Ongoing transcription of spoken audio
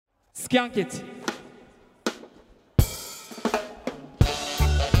Skunk it.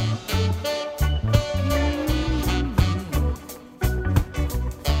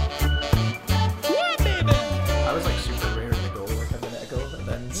 I was like super raring to go like a minute ago, and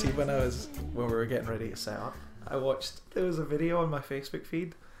then see when we were getting ready to set up, there was a video on my Facebook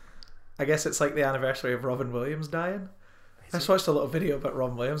feed. I guess it's like the anniversary of Robin Williams dying. I just watched a little video about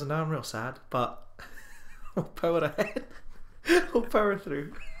Robin Williams and now I'm real sad, but we'll power ahead. We'll power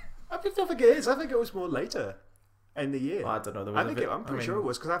through. I don't think it is. I think it was more later in the year. Well, I don't know. I'm pretty sure it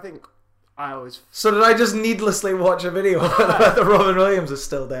was, because I think I always... So did I just needlessly watch a video about that Robin Williams is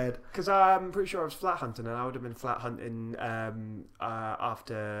still dead? Because I'm pretty sure I was flat hunting, and I would have been flat hunting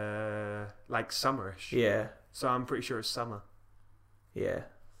after, like, summerish. Yeah. So I'm pretty sure it's summer. Yeah.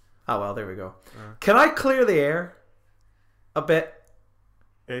 Oh, well, there we go. Can I clear the air a bit?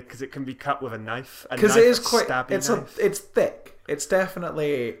 Because it can be cut with a knife. Because it is quite... Knife. It's thick. It's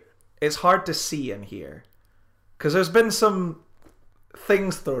definitely... It's hard to see in here. Because there's been some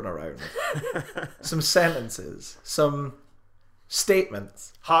things thrown around. Some sentences. Some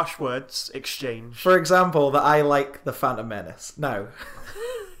statements. Harsh words exchanged. For example, that I like the Phantom Menace. Now...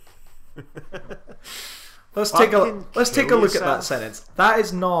 Let's take a look at that sentence. That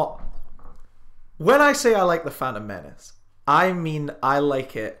is not... When I say I like the Phantom Menace, I mean I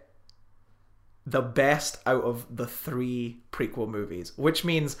like it the best out of the 3 prequel movies. Which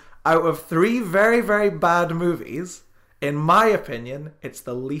means out of 3 very, very bad movies, in my opinion, it's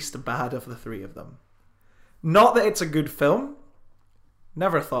the least bad of the 3 of them. Not that it's a good film.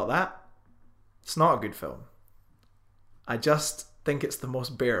 Never thought that. It's not a good film. I just think it's the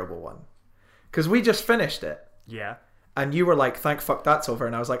most bearable one. Because we just finished it. Yeah. And you were like, thank fuck that's over.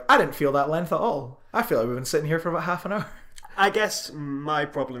 And I was like, I didn't feel that length at all. I feel like we've been sitting here for about half an hour. I guess my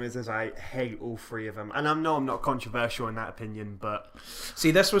problem is I hate all 3 of them. And I'm not controversial in that opinion, but...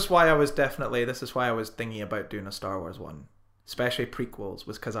 See, this is why I was thinking about doing a Star Wars one. Especially prequels,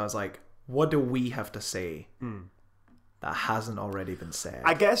 was because I was like, what do we have to say that hasn't already been said?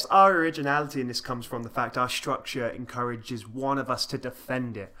 I guess our originality in this comes from the fact our structure encourages one of us to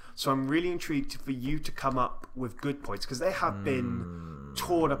defend it. So I'm really intrigued for you to come up with good points, because they have been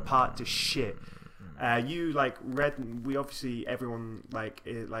torn apart to shit. You everyone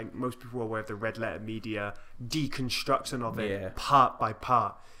most people are aware of the Red Letter Media deconstruction of it part by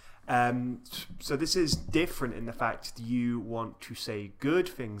part. So this is different in the fact that you want to say good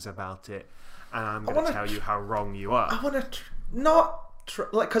things about it, and I'm going to tell you how wrong you are. I want to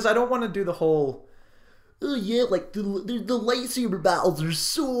because I don't want to do the whole. Oh yeah, like the lightsaber battles are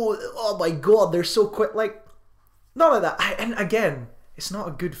so. Oh my god, they're so quick. Like, not like that. And again, it's not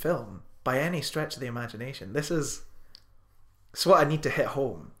a good film by any stretch of the imagination. This is what I need to hit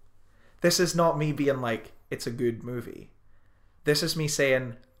home. This is not me being like, it's a good movie. This is me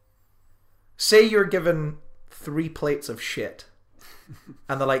saying, say you're given 3 plates of shit,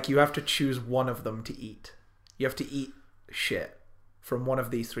 and they're like, you have to choose one of them to eat. You have to eat shit from one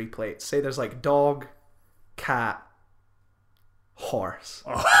of these 3 plates. Say there's like dog, cat, horse.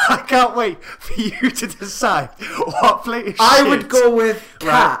 Oh, I can't wait for you to decide what plate of shit. I would go with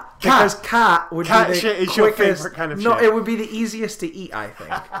cat. Right. Because cat would cat be the shit is quickest, your favourite kind of shit. No, it would be the easiest to eat, I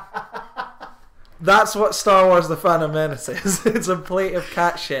think. That's what Star Wars The Phantom Menace is. It's a plate of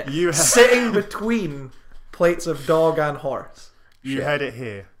cat shit sitting between plates of dog and horse. You heard it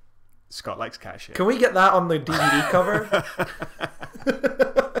here. Scott likes cat shit. Can we get that on the DVD cover?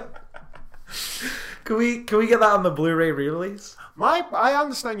 Can we get that on the Blu-ray re-release? I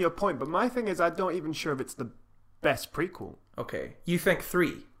understand your point, but my thing is I'm not even sure if it's the best prequel. Okay. You think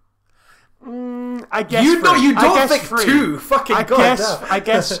 3? I guess you don't think 3. 2. Fucking I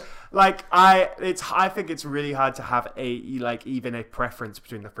guess like I think it's really hard to have even a preference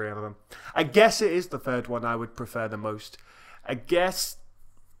between the 3 of them. I guess it is the 3rd one I would prefer the most. I guess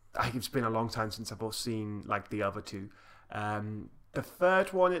it's been a long time since I've seen like the other 2. The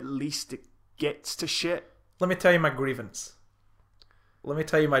 3rd one, at least it gets to shit. Let me tell you my grievance. Let me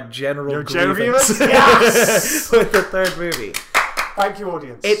tell you my general grievance. Yes! With the 3rd movie. Thank you,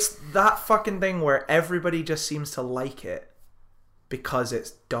 audience. It's that fucking thing where everybody just seems to like it because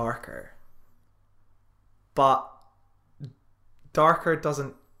it's darker. But darker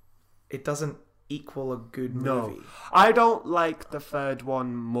doesn't equal a good movie. No. I don't like the 3rd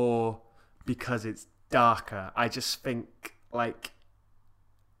one more because it's darker. I just think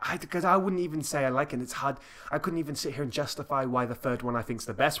because I wouldn't even say I like it. It's hard. I couldn't even sit here and justify why the 3rd one I think is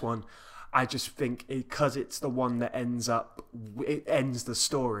the best one. I just think because it's the one that ends the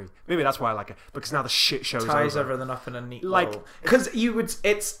story. Maybe that's why I like it, because now the shit show's ties over. Everything up in a neat little... Because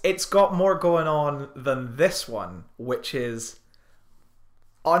it's got more going on than this one, which is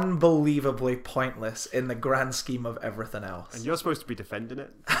unbelievably pointless in the grand scheme of everything else. And you're supposed to be defending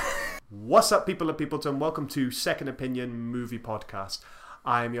it. What's up, people of Peopleton? Welcome to Second Opinion Movie Podcast.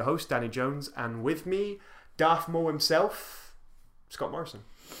 I am your host, Danny Jones, and with me, Darth Maul himself, Scott Morrison.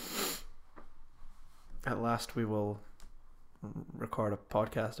 At last we will record a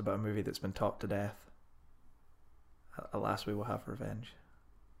podcast about a movie that's been talked to death. At last we will have revenge.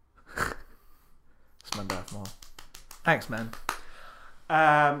 It's my Darth Maul. Thanks, man.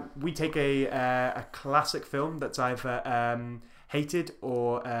 We take a classic film that's either hated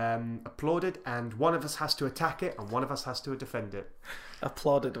or applauded, and one of us has to attack it and one of us has to defend it.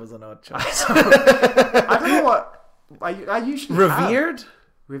 Applauded was an odd choice. I don't know what I usually revered.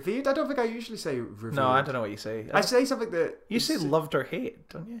 Revered? I don't think I usually say revered. No, I don't know what you say. I say something that you say loved or hate,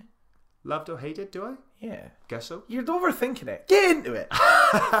 don't you? Loved or hated? Do I? Yeah. Guess so. You're overthinking it. Get into it.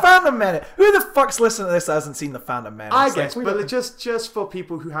 Phantom Menace. Who the fuck's listening to this that hasn't seen the Phantom Menace? I guess, but just for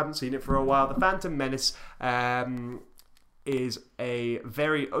people who haven't seen it for a while, the Phantom Menace is a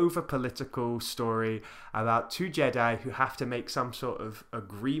very over-political story about two Jedi who have to make some sort of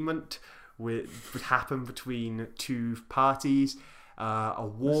agreement would happen between two parties. A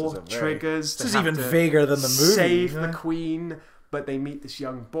war triggers. This is even vaguer than the movie. Save the Queen, but they meet this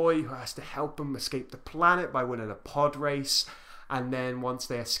young boy who has to help them escape the planet by winning a pod race. And then once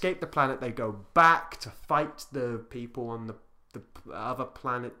they escape the planet, they go back to fight the people on the other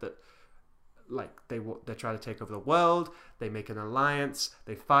planet that, like, they try to take over the world. They make an alliance.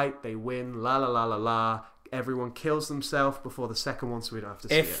 They fight. They win. La la la la la. Everyone kills themselves before the second one, so we don't have to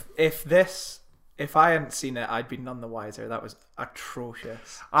see it. If I hadn't seen it, I'd be none the wiser. That was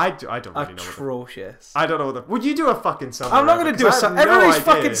atrocious. I don't really know. Atrocious. I don't know. Would you do a fucking summary? I'm not going to do a summary. Everybody's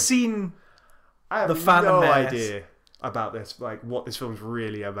fucking seen the Phantom Menace. I have no idea about this, like what this film's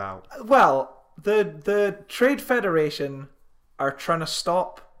really about. Well, the Trade Federation are trying to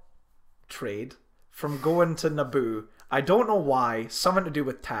stop trade from going to Naboo. I don't know why. Something to do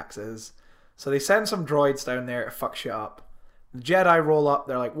with taxes. So they send some droids down there to fuck shit up. The Jedi roll up.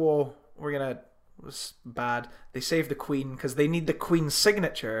 They're like, whoa, we're going to... was bad. They save the Queen because they need the Queen's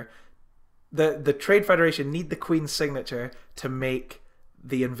signature. The Trade Federation need the Queen's signature to make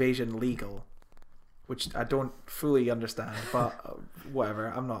the invasion legal, which I don't fully understand, but whatever.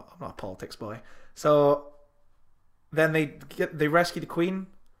 I'm not a politics boy. So then they rescue the Queen.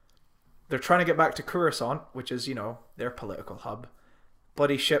 They're trying to get back to Coruscant, which is, their political hub.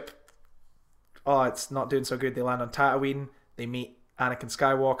 Bloody ship. Oh, it's not doing so good. They land on Tatooine. They meet Anakin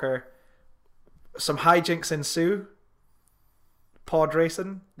Skywalker. Some hijinks ensue. Pod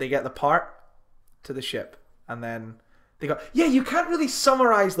racing. They get the part to the ship, and then they go. Yeah, you can't really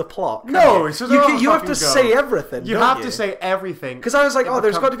summarize the plot. No, you have to say everything. You have to say everything. Because I was like,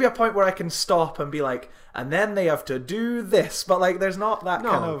 there's got to be a point where I can stop and be like, and then they have to do this, but like, there's not that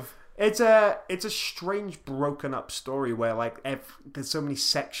kind of. It's a strange broken up story where like there's so many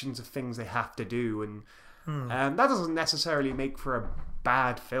sections of things they have to do, and that doesn't necessarily make for a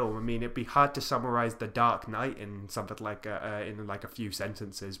bad film. I mean, it'd be hard to summarize The Dark Knight in something like in like a few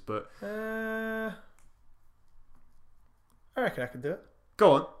sentences, but I reckon I could do it.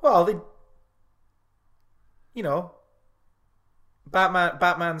 Go on. Well, Batman. You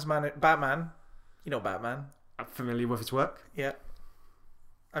know Batman. I'm familiar with his work. Yeah,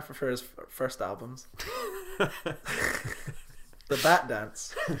 I prefer his first albums. The Bat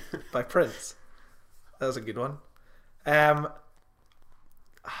Dance by Prince. That was a good one.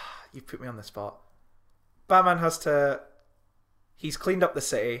 You put me on the spot. Batman he's cleaned up the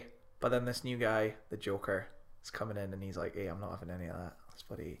city, but then this new guy, the Joker, is coming in and he's like, hey, I'm not having any of that. That's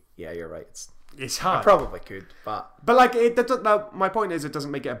bloody... Yeah, you're right. It's hard. I probably could, but like, my point is it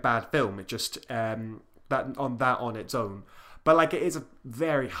doesn't make it a bad film. It just, that on its own. But like, it is a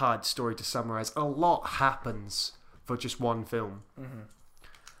very hard story to summarize. A lot happens for just one film.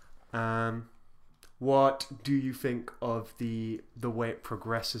 Mm-hmm. What do you think of the way it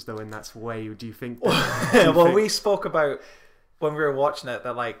progresses, though, in that way? Do you think... we spoke about, when we were watching it,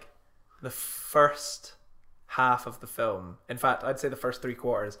 that, like, the first half of the film, in fact, I'd say the first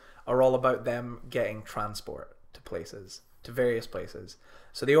 3/4, are all about them getting transport to places, to various places.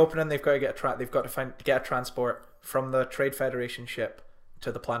 So the opening, they've got to get a transport from the Trade Federation ship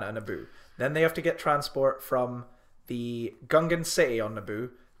to the planet of Naboo. Then they have to get transport from the Gungan city on Naboo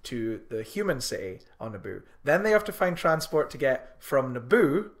to the human city on Naboo. Then they have to find transport to get from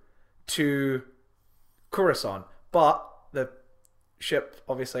Naboo to Coruscant. But the ship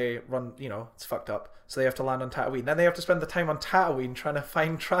obviously it's fucked up. So they have to land on Tatooine. Then they have to spend the time on Tatooine trying to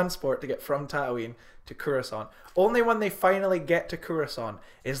find transport to get from Tatooine to Coruscant. Only when they finally get to Coruscant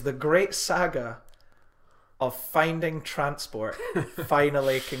is the great saga of finding transport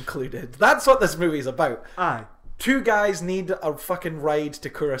finally concluded. That's what this movie's about. Aye. Two guys need a fucking ride to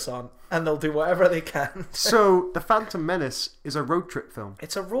Coruscant, and they'll do whatever they can. So, The Phantom Menace is a road trip film.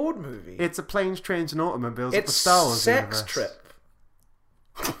 It's a road movie. It's a planes, trains, and automobiles of the It's Star Wars sex universe. trip.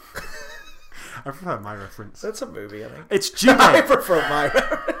 I prefer my reference. That's a movie, I think. It's I Jude. prefer my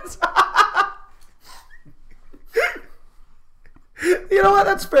reference. You know what?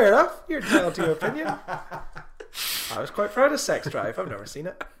 That's fair enough. You're entitled to your opinion. I was quite proud of Sex Drive. I've never seen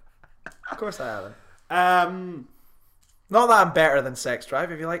it. Of course I haven't. Not that I'm better than Sex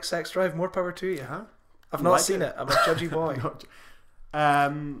Drive. If you like Sex Drive, more power to you. Huh? I've not Like seen it. I'm a judgy boy.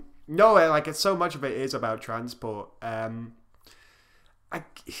 No, like it's so much of it is about transport.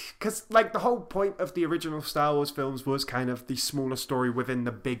 Because like the whole point of the original Star Wars films was kind of the smaller story within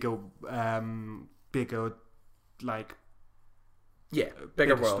the bigger like Yeah,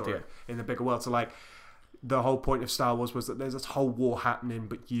 bigger world, story yeah. in the bigger world. So like the whole point of Star Wars was that there's this whole war happening,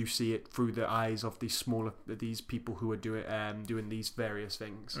 but you see it through the eyes of these people who are doing these various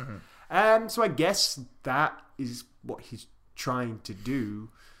things. Mm-hmm. So I guess that is what he's trying to do,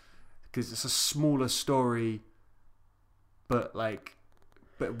 because it's a smaller story, but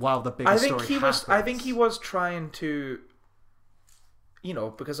while the bigger story happens. I think he was trying to, you know,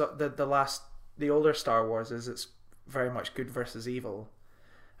 because the older Star Wars it's very much good versus evil.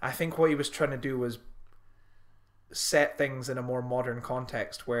 I think what he was trying to do was set things in a more modern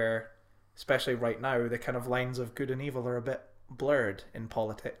context where, especially right now, the kind of lines of good and evil are a bit blurred in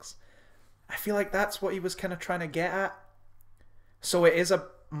politics. I feel like that's what he was kind of trying to get at. So it is a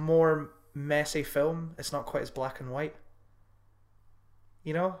more messy film. It's not quite as black and white.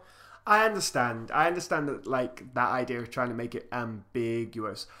 You know? I understand that, like, that idea of trying to make it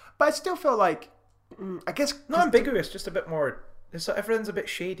ambiguous, but I still feel like, I guess, not ambiguous, just a bit more. Everything's a bit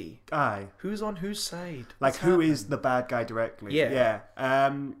shady. Aye. Who's on whose side? Like, who is the bad guy directly? Yeah.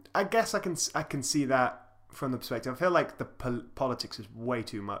 I guess I can see that from the perspective. I feel like the politics is way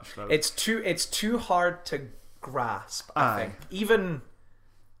too much, though. It's too hard to grasp, I Aye. think. Even,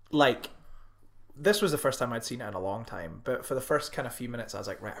 like, this was the first time I'd seen it in a long time, but for the first kind of few minutes I was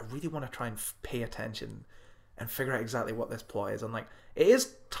like, right, I really want to try and pay attention and figure out exactly what this plot is. And, like, it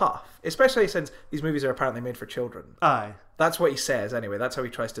is tough, especially since these movies are apparently made for children. Aye. That's what he says anyway. That's how he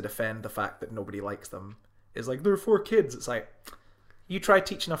tries to defend the fact that nobody likes them. Is like, they're for kids. It's like, you try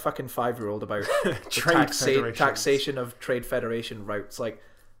teaching a fucking 5-year-old about the taxation of trade federation routes. Like,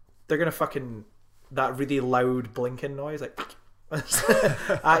 they're gonna fucking, that really loud blinking noise, like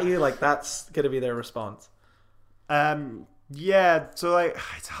at you, like, that's gonna be their response. Yeah. So, like,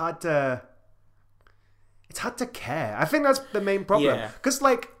 it's hard to care. I think that's the main problem. Yeah.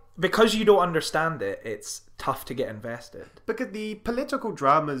 Because you don't understand it, it's tough to get invested. Because the political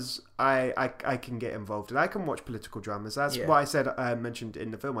dramas, I can get involved in. I can watch political dramas. That's what I said. I mentioned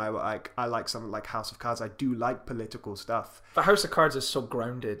in the film. I like something like House of Cards. I do like political stuff. But House of Cards is so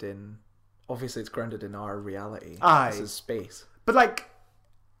grounded in. Obviously, it's grounded in our reality. Aye. This is space. But, like,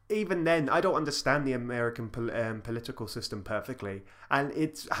 even then, I don't understand the American political system perfectly. And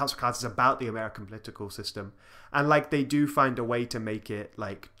House of Cards is about the American political system. And, like, they do find a way to make it,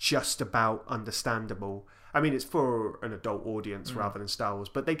 like, just about understandable. I mean, it's for an adult audience rather than Star Wars,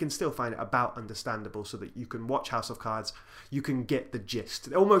 but they can still find it about understandable so that you can watch House of Cards, you can get the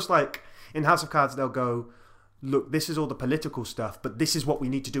gist. Almost like in House of Cards, they'll go, look, this is all the political stuff, but this is what we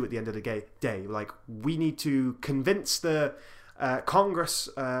need to do at the end of the day. Like, we need to convince the Congress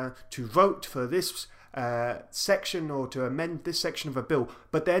to vote for this section or to amend this section of a bill.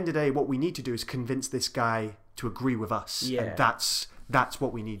 But at the end of the day, what we need to do is convince this guy to agree with us. Yeah. And that's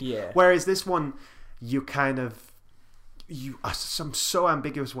what we need. Yeah. Whereas this one, I'm so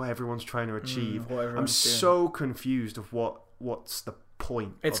ambiguous what everyone's trying to achieve. I'm so confused of what's the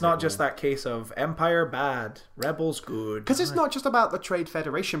point. It's not just that case of Empire bad, Rebels good. Because it's not just about the Trade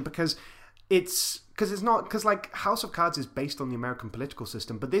Federation, because like House of Cards is based on the American political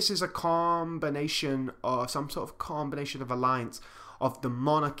system, but this is a combination of some sort of combination of alliance of the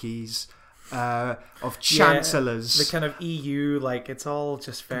monarchies, of chancellors, the kind of EU, like, it's all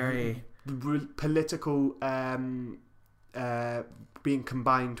just very political, being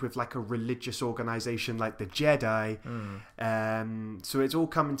combined with, like, a religious organization like the Jedi. So it's all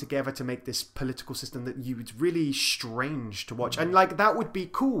coming together to make this political system that it's really strange to watch. And, like, that would be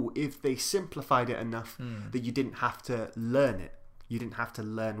cool if they simplified it enough that you didn't have to learn it. You didn't have to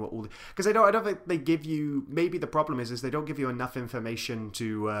learn what all because I don't think they give you. Maybe the problem is they don't give you enough information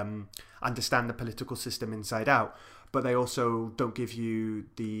to understand the political system inside out. But they also don't give you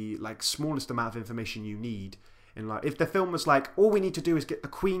the, like, smallest amount of information you need. In, like, if the film was like, all we need to do is get the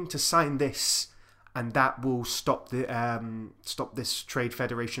Queen to sign this, and that will stop this Trade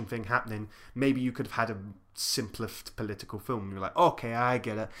Federation thing happening. Maybe you could have had a simpler political film. You're like, okay, I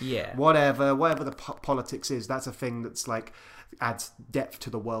get it. Yeah. Whatever the politics is, that's a thing that's like adds depth to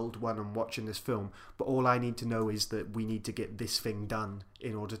the world when I'm watching this film. But all I need to know is that we need to get this thing done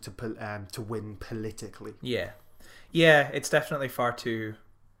in order to win politically. Yeah. Yeah, it's definitely far too...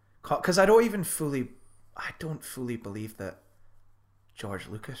 Because I don't fully believe that George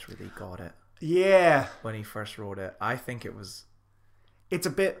Lucas really got it. Yeah. When he first wrote it. I think it was... It's a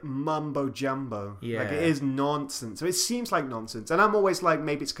bit mumbo jumbo. Yeah. Like, it is nonsense. So it seems like nonsense. And I'm always like,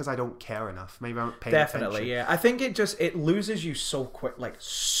 maybe it's because I don't care enough. Maybe I'm not paying attention. Yeah. I think it loses you so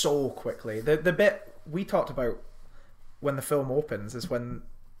quickly. The bit we talked about when the film opens is when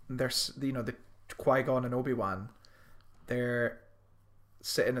there's, you know, the Qui-Gon and Obi-Wan, they're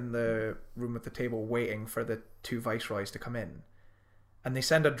sitting in the room at the table waiting for the two viceroys to come in. And they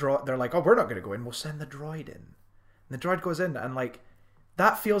send a droid. They're like, oh, we're not going to go in. We'll send the droid in. And the droid goes in, and like,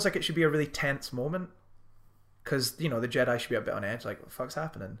 that feels like it should be a really tense moment. Because, you know, the Jedi should be a bit on edge. Like, what the fuck's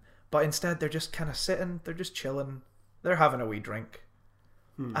happening? But instead, they're just kind of sitting. They're just chilling. They're having a wee drink.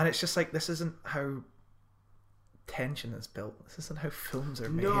 And it's just like, this isn't how tension is built. This isn't how films are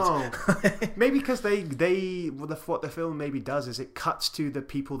made. No. Maybe because what the film maybe does is it cuts to the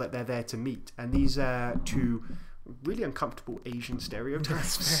people that they're there to meet. And these two really uncomfortable Asian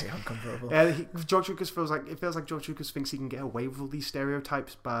stereotypes. That's very uncomfortable. George Lucas feels like George Lucas thinks he can get away with all these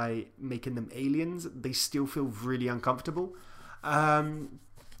stereotypes by making them aliens. They still feel really uncomfortable.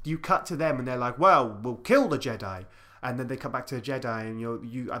 You cut to them and they're like, well, we'll kill the Jedi. And then they come back to the Jedi,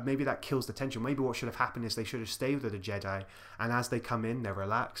 and maybe that kills the tension. Maybe what should have happened is they should have stayed with the Jedi, and as they come in, they're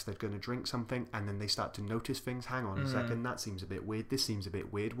relaxed, they're going to drink something, and then they start to notice things. Hang on a second, that seems a bit weird. This seems a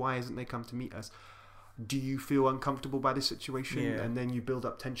bit weird. Why hasn't they come to meet us? Do you feel uncomfortable by this situation? Yeah. And then you build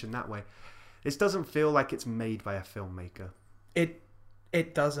up tension that way. This doesn't feel like it's made by a filmmaker.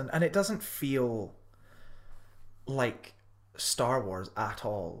 It doesn't, and it doesn't feel like Star Wars at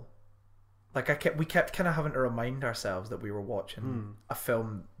all. Like we kept kind of having to remind ourselves that we were watching a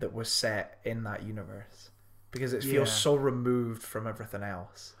film that was set in that universe, because it feels so removed from everything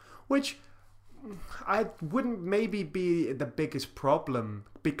else. Which I wouldn't maybe be the biggest problem,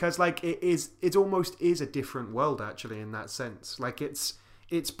 because like it almost is a different world actually in that sense. Like it's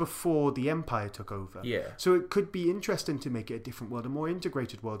before the Empire took over. Yeah. So it could be interesting to make it a different world, a more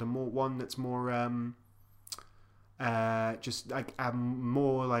integrated world, one that's more just like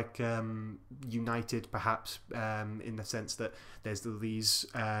more like united, perhaps, in the sense that there's these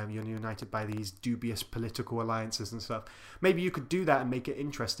you're united by these dubious political alliances and stuff. Maybe you could do that and make it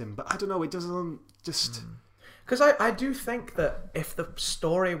interesting, but I don't know. It doesn't just because I do think that if the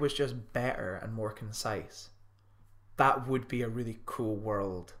story was just better and more concise, that would be a really cool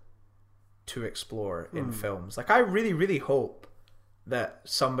world to explore in films. Like, I really, really hope that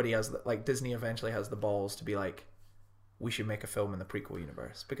somebody like Disney eventually has the balls to be like, we should make a film in the prequel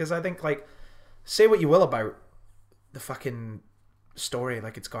universe. Because I think, like, say what you will about the fucking story,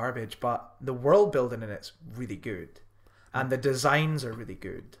 like, it's garbage, but the world building in it's really good. And the designs are really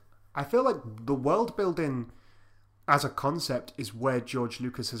good. I feel like the world building as a concept is where George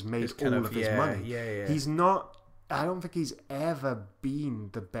Lucas has made all of his money. Yeah. He's not... I don't think he's ever been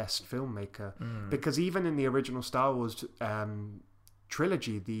the best filmmaker. Because even in the original Star Wars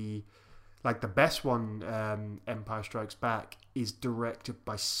trilogy, the best one, Empire Strikes Back, is directed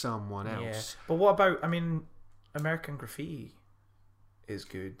by someone else. Yeah. But what about, I mean, American Graffiti is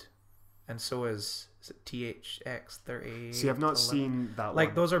good. And so is it THX-38? See, I've not seen that one.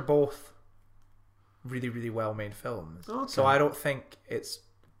 Like, those are both really, really well-made films. Okay. So I don't think it's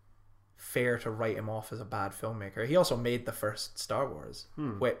fair to write him off as a bad filmmaker. He also made the first Star Wars,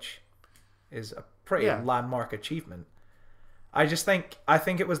 which is a pretty landmark achievement. I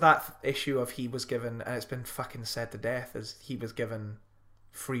think it was that issue of he was given, and it's been fucking said to death, is he was given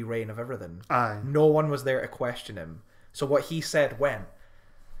free reign of everything. Aye. No one was there to question him. So what he said went.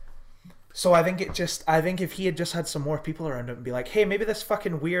 So I think if he had just had some more people around him and be like, hey, maybe this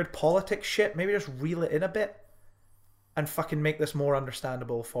fucking weird politics shit, maybe just reel it in a bit and fucking make this more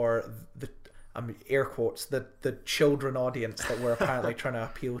understandable for the, air quotes, the children audience that we're apparently trying to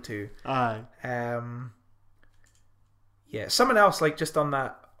appeal to. Aye. Yeah, someone else, like, just on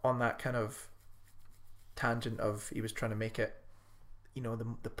that kind of tangent of he was trying to make it, you know,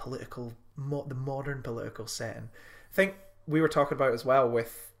 the political, the modern political setting. I think we were talking about as well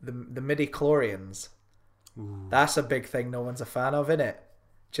with the midi-chlorians. Ooh. That's a big thing no one's a fan of, innit?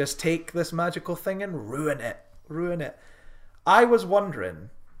 Just take this magical thing and ruin it. I was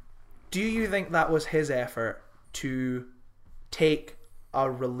wondering, do you think that was his effort to take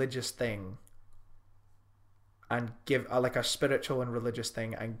a religious thing and give like a spiritual and religious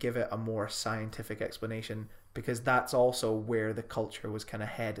thing and give it a more scientific explanation, because that's also where the culture was kind of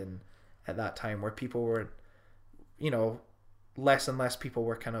heading at that time, where people were, less and less people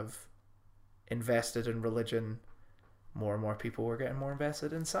were kind of invested in religion. More and more people were getting more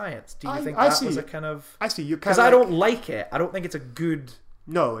invested in science. Do you think that was a kind of... I see. You because I don't like it. I don't think it's a good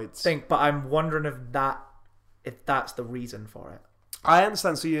thing, but I'm wondering if that's the reason for it. I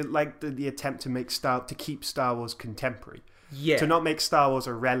understand. So you like the attempt to keep Star Wars contemporary. Yeah. To not make Star Wars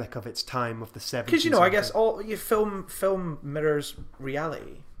a relic of its time of the 70s. Because, I guess all your film mirrors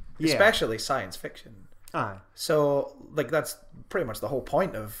reality. Yeah. Especially science fiction. Aye. So, like, that's pretty much the whole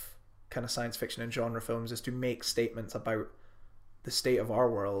point of kind of science fiction and genre films, is to make statements about the state of our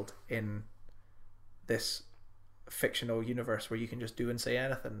world in this fictional universe where you can just do and say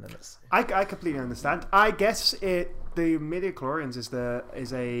anything. And it's... I completely understand. I guess the midichlorians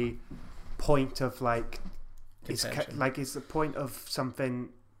is a point of like it's the point of something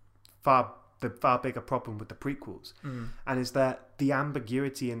the far bigger problem with the prequels, and is that the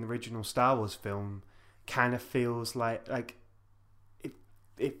ambiguity in the original Star Wars film kind of feels like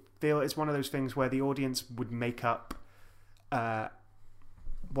it's one of those things where the audience would make up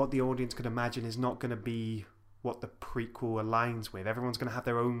what the audience could imagine is not going to be what the prequel aligns with. Everyone's going to have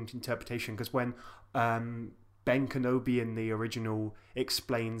their own interpretation, because when Ben Kenobi in the original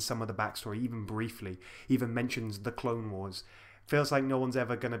explains some of the backstory, even briefly, even mentions the Clone Wars, feels like no one's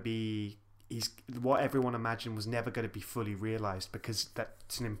ever going to be... what everyone imagined was never going to be fully realized, because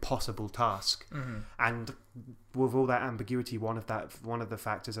that's an impossible task. And with all that ambiguity, one of the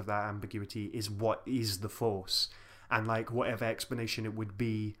factors of that ambiguity is what is the Force, and like whatever explanation it would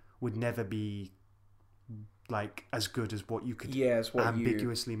be would never be like as good as what you could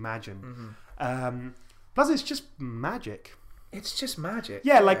ambiguously imagine. Plus, it's just magic. It's just magic.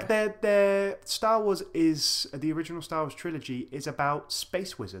 Yeah, like the Star Wars the original Star Wars trilogy is about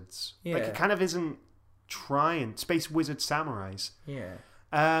space wizards. Yeah. Like, it kind of isn't trying space wizard samurais. Yeah.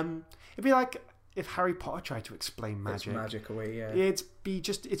 It'd be like if Harry Potter tried to explain magic. It's magic away, yeah.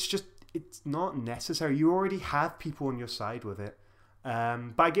 It's not necessary. You already have people on your side with it.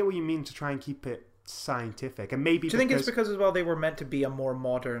 But I get what you mean to try and keep it scientific, and maybe. Do you think it's because as well they were meant to be a more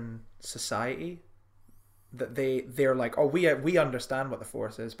modern society? That they're like, oh, we understand what the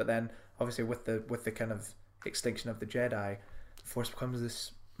Force is, but then obviously with the kind of extinction of the Jedi, the Force becomes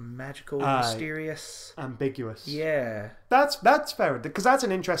this magical, mysterious, ambiguous. Yeah, that's fair, because that's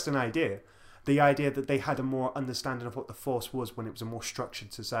an interesting idea. The idea that they had a more understanding of what the Force was when it was a more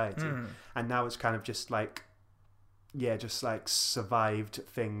structured society, and now it's kind of just like survived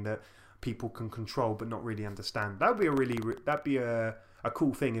thing that people can control but not really understand. That'd be a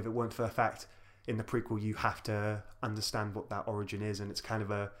cool thing if it weren't for the fact in the prequel you have to understand what that origin is, and it's kind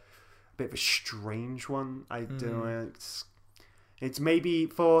of a bit of a strange one. I don't know. It's maybe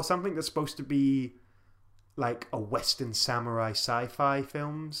for something that's supposed to be like a Western samurai sci-fi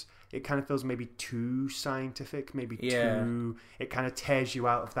films, it kind of feels maybe too scientific, too... It kind of tears you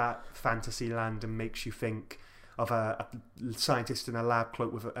out of that fantasy land and makes you think of a scientist in a lab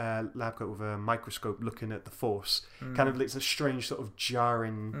coat with a microscope looking at the Force. Kind of, it's a strange sort of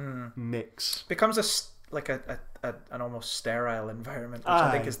jarring mix. Becomes an almost sterile environment, which I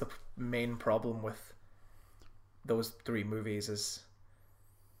think is the main problem with those three movies. Is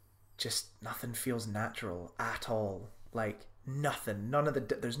just nothing feels natural at all. Like nothing.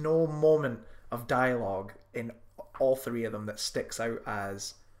 There's no moment of dialogue in all three of them that sticks out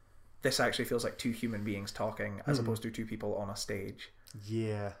as this actually feels like two human beings talking as opposed to two people on a stage.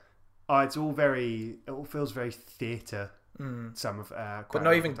 Yeah. Oh, it all feels very theatre. Some of but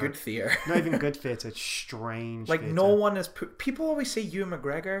not even good theatre. Not even good theatre. It's strange. Like theatre. No one is. People always say Ewan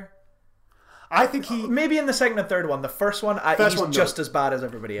McGregor. I think he maybe in the second and third one. The first one, he's just as bad as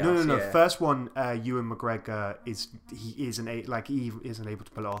everybody else. No. First one, Ewan McGregor isn't able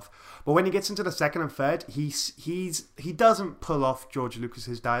to pull it off. But when he gets into the second and third, he doesn't pull off George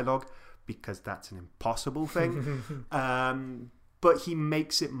Lucas's dialogue, because that's an impossible thing. But he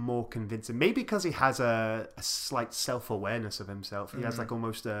makes it more convincing. Maybe because he has a slight self-awareness of himself. He has like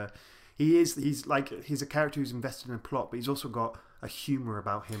almost a... He's a character who's invested in a plot, but he's also got a humour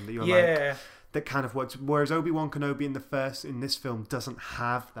about him that you're like... That kind of works. Whereas Obi-Wan Kenobi in this film doesn't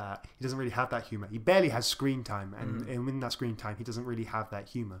have that. He doesn't really have that humour. He barely has screen time. And in that screen time, he doesn't really have that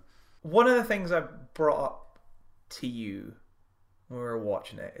humour. One of the things I brought up to you when we were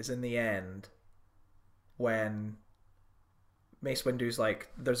watching it is in the end, when Mace Windu's like,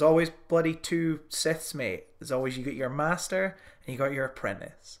 there's always bloody two Siths, mate. There's always, you got your master and you got your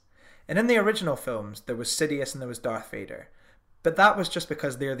apprentice. And in the original films, there was Sidious and there was Darth Vader. But that was just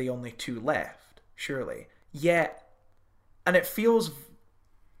because they're the only two left, surely. Yet, and it feels,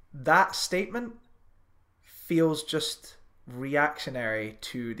 that statement feels just reactionary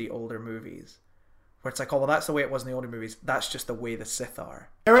to the older movies. Where it's like, oh, well, that's the way it was in the older movies. That's just the way the Sith are.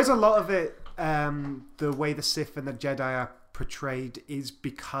 There is a lot of it, the way the Sith and the Jedi are portrayed is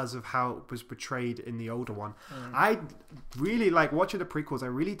because of how it was portrayed in the older one. I really like watching the prequels. I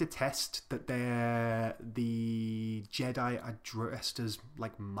really detest that the Jedi are dressed as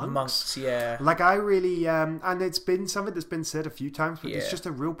like monks. Yeah. Like I really, and it's been something that's been said a few times, but it's just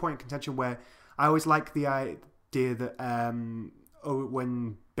a real point of contention where I always like the idea that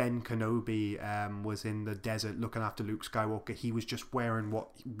when Ben Kenobi was in the desert looking after Luke Skywalker, he was just wearing what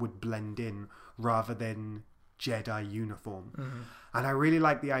would blend in rather than Jedi uniform. And I really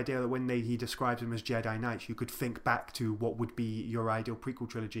like the idea that when he describes them as Jedi Knights, you could think back to what would be your ideal prequel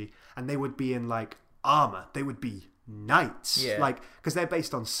trilogy, and they would be in like armor. They would be knights, like, because they're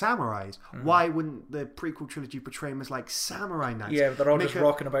based on samurais. Why wouldn't the prequel trilogy portray them as like samurai knights? Yeah, they're all just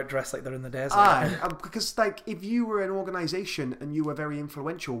rocking about dressed like they're in the desert. Because like if you were an organization and you were very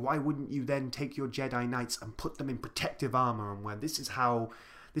influential, why wouldn't you then take your Jedi Knights and put them in protective armor and where this is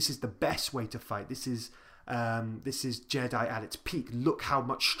the best way to fight. This is Jedi at its peak. Look how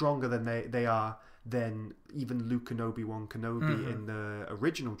much stronger than they are than even Luke and Obi-Wan Kenobi in the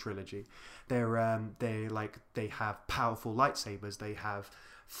original trilogy. They have powerful lightsabers. They have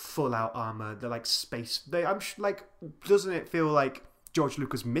full out armor. They're like space. Doesn't it feel like George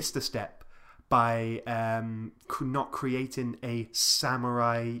Lucas missed a step by not creating a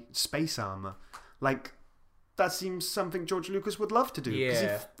samurai space armor? Like, that seems something George Lucas would love to do,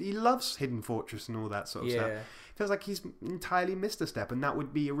 because he loves Hidden Fortress and all that sort of stuff. It feels like he's entirely missed a step, and that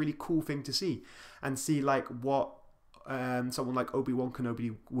would be a really cool thing to see, and see like what someone like Obi-Wan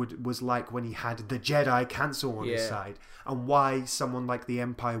Kenobi was like when he had the Jedi Council on his side, and why someone like the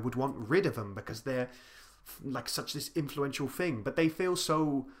Empire would want rid of them, because they're like such this influential thing, but they feel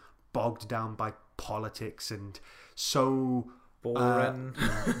so bogged down by politics and so boring,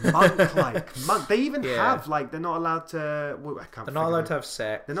 monk. They even have like they're not allowed to. Well, they're not allowed to have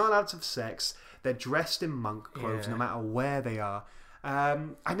sex. They're not allowed to have sex. They're dressed in monk clothes no matter where they are.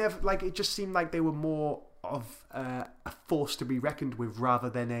 I never like. It just seemed like they were more of a force to be reckoned with rather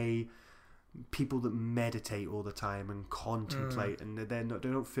than a people that meditate all the time and contemplate, and they're not. They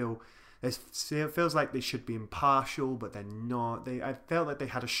don't feel. It feels like they should be impartial, but they're not. I felt like they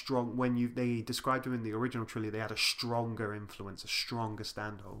had a strong. When they described them in the original trilogy, they had a stronger influence, a stronger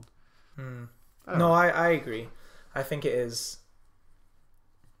standhold. I agree. I think it is.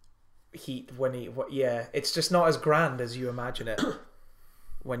 It's just not as grand as you imagine it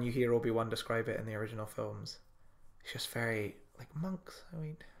when you hear Obi-Wan describe it in the original films. It's just very like monks. I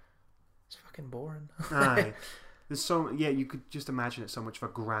mean, it's fucking boring. Aye. There's you could just imagine it so much of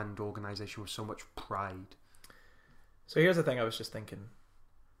a grand organization with so much pride. So here's the thing I was just thinking.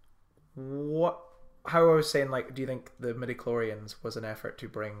 How I was saying, like, do you think the midichlorians was an effort to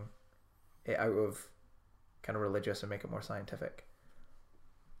bring it out of kind of religious and make it more scientific?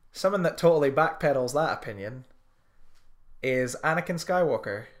 Someone that totally backpedals that opinion is Anakin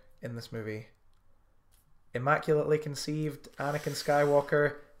Skywalker in this movie. Immaculately conceived Anakin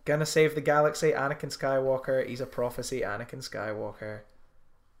Skywalker, gonna save the galaxy, Anakin Skywalker. He's a prophecy, Anakin Skywalker.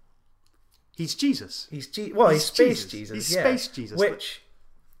 He's Jesus. He's Space Jesus. He's Space Jesus. Which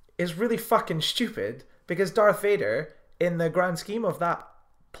is really fucking stupid, because Darth Vader, in the grand scheme of that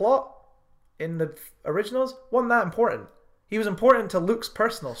plot, in the originals, wasn't that important. He was important to Luke's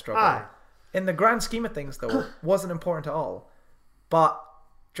personal struggle. In the grand scheme of things, though, wasn't important at all. But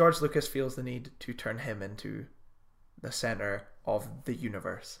George Lucas feels the need to turn him into the center of the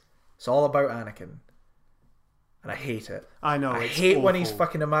universe. It's all about Anakin. And I hate it. I know. I hate when he's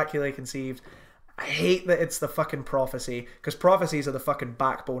fucking immaculately conceived. I hate that it's the fucking prophecy, because prophecies are the fucking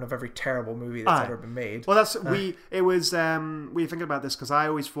backbone of every terrible movie that's ever been made. Well, we were thinking about this because I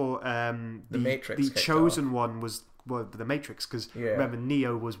always thought the Matrix, the chosen one was the Matrix, because remember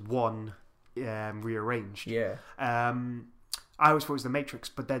Neo was one rearranged. I always thought it was the Matrix,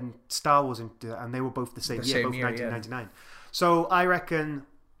 but then Star Wars and they were both the same year, both 1999. So I reckon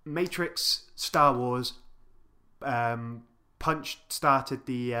Matrix, Star Wars, Punch started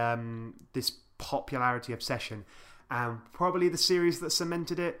the this popularity obsession, and probably the series that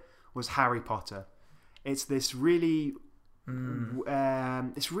cemented it was Harry Potter. It's this really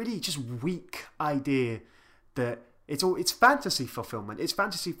it's really just weak idea that it's fantasy fulfillment. It's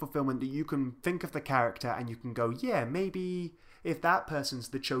fantasy fulfillment that you can think of the character and you can go, yeah, maybe if that person's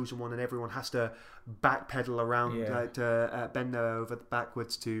the chosen one and everyone has to backpedal around to bend over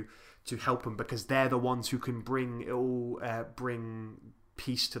backwards to help them because they're the ones who can bring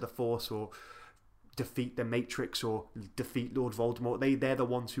peace to the Force or defeat the Matrix or defeat Lord Voldemort. They're the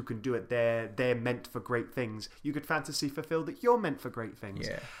ones who can do it. They're meant for great things. You could fantasy fulfill that you're meant for great things.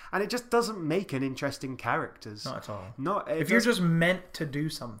 Yeah. And it just doesn't make an interesting characters. Not at all. If you're just meant to do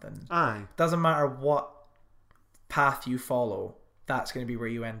something, doesn't matter what path you follow, that's going to be where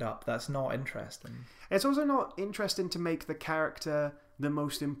you end up. That's not interesting. It's also not interesting to make the character the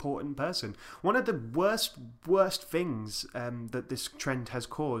most important person. One of the worst things that this trend has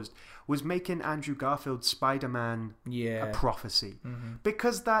caused was making Andrew Garfield's Spider-Man a prophecy.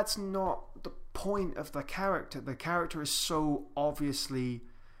 Because that's not the point of the character. The character is so obviously...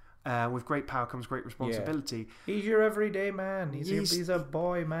 with great power comes great responsibility. He's your everyday man. He's a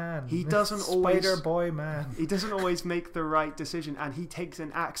boy man. He doesn't always Spider boy man. He doesn't always make the right decision, and he takes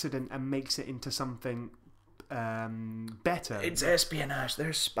an accident and makes it into something better. It's espionage.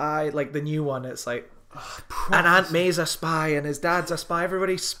 There's spy. Like the new one, it's like, and Aunt May's a spy, and his dad's a spy.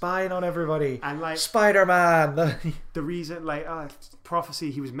 Everybody's spying on everybody. And like Spider-Man, the reason, like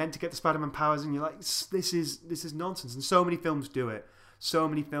prophecy, he was meant to get the Spider-Man powers, and you're like, this is nonsense. And so many films do it. So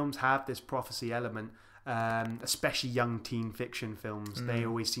many films have this prophecy element, especially young teen fiction films. They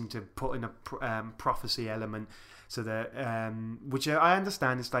always seem to put in a prophecy element, so that which I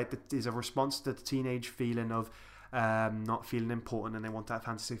understand is a response to the teenage feeling of not feeling important, and they want that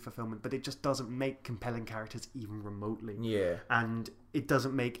fantasy fulfillment. But it just doesn't make compelling characters even remotely. Yeah, and it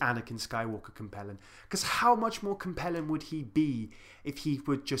doesn't make Anakin Skywalker compelling, because how much more compelling would he be if he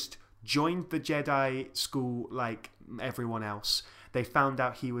would just join the Jedi school like everyone else? They found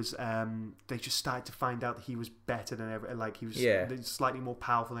out he was. They just started to find out that he was better than ever. Like he was slightly more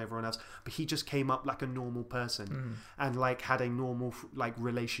powerful than everyone else. But he just came up like a normal person and like had a normal like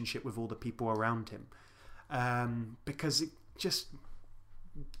relationship with all the people around him. Because it just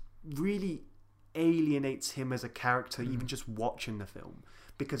really alienates him as a character, even just watching the film.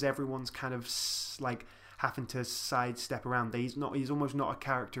 Because everyone's kind of like having to sidestep around. He's almost not a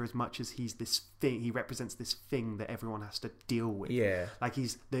character as much as he's this thing. He represents this thing that everyone has to deal with. Yeah, like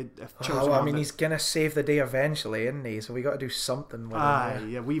he's the chosen one. He's gonna save the day eventually, isn't he? So we got to do something with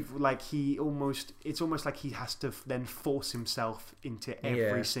him. Yeah, it's almost like he has to then force himself into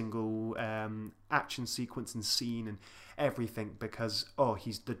every single action sequence and scene and everything, because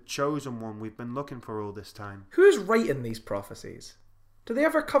he's the chosen one we've been looking for all this time. Who's writing these prophecies? Do they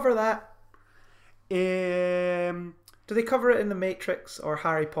ever cover that? Do they cover it in The Matrix or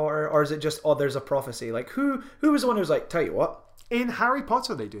Harry Potter, or is it just there's a prophecy? Like who was the one who was like, tell you what? In Harry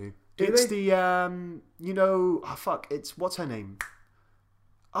Potter they do. It's the it's what's her name?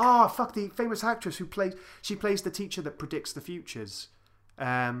 The famous actress who plays the teacher that predicts the futures.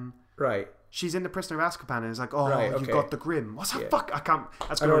 Right. She's in The Prisoner of Azkaban and is like, you've got the Grim. What's that? Fuck, I can't.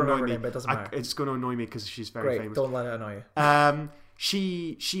 That's going to annoy me. Name, but it doesn't matter. It's going to annoy me because she's very famous. Don't let it annoy you.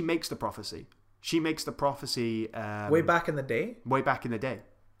 She makes the prophecy. She makes the prophecy... way back in the day? Way back in the day.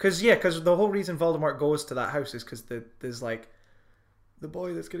 Because the whole reason Voldemort goes to that house is because there's like, the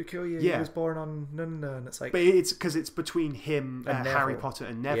boy that's going to kill you, he was born on... and it's like... But it's because it's between him, Harry Potter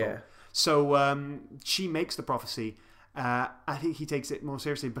and Neville. Yeah. So she makes the prophecy. I think he takes it more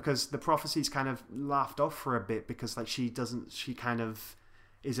seriously because the prophecy's kind of laughed off for a bit because like she kind of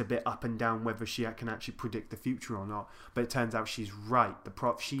is a bit up and down whether she can actually predict the future or not. But it turns out she's right.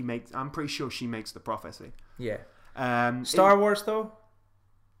 I'm pretty sure she makes the prophecy. Yeah. Star Wars though?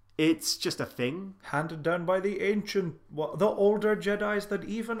 It's just a thing. Handed down by the ancient, the older Jedis than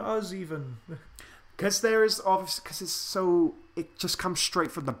even us even. Because there is obviously, it just comes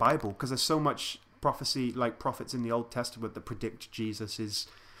straight from the Bible because there's so much prophecy, like prophets in the Old Testament that predict Jesus is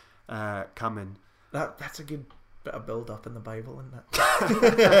coming. That's a good bit of build up in the Bible, isn't it?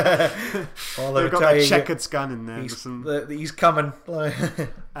 They've got that checkered scan in there. He's coming.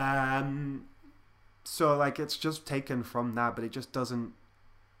 So like it's just taken from that, but it just doesn't.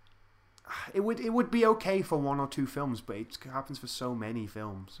 It would be okay for one or two films, but it happens for so many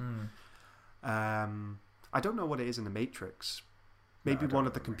films. I don't know what it is in The Matrix. Maybe one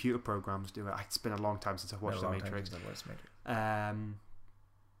of the computer programs do it. It's been a long time since I've watched The Matrix. And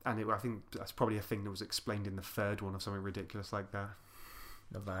I think that's probably a thing that was explained in the third one or something ridiculous like that.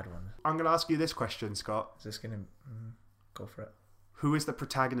 The bad one. I'm going to ask you this question, Scott. Is this going to... go for it. Who is the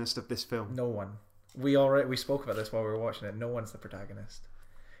protagonist of this film? No one. We spoke about this while we were watching it. No one's the protagonist.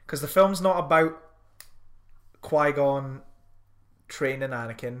 Because the film's not about Qui-Gon training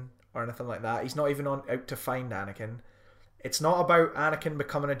Anakin or anything like that. He's not even out to find Anakin. It's not about Anakin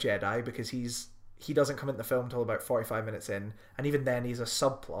becoming a Jedi because he doesn't come into the film until about 45 minutes in, and even then he's a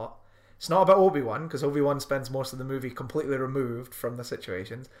subplot. It's not about Obi-Wan because Obi-Wan spends most of the movie completely removed from the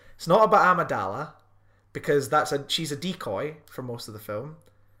situations. It's not about Amidala because she's a decoy for most of the film.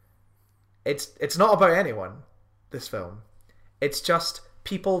 It's not about anyone, this film. It's just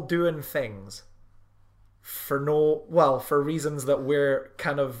people doing things for reasons that we're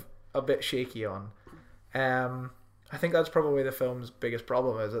kind of a bit shaky on. I think that's probably the film's biggest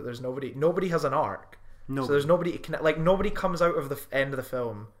problem, is that there's nobody has an arc. No. So there's nobody nobody comes out of the end of the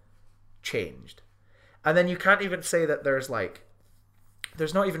film changed. And then you can't even say that there's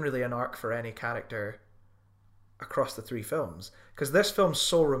not even really an arc for any character across the 3 films, because this film's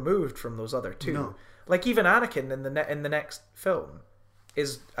so removed from those other 2. No. Like even Anakin in the next film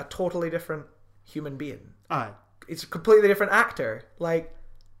is a totally different human being. Aye. It's a completely different actor. Like,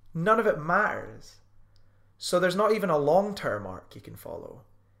 none of it matters. So there's not even a long-term arc you can follow.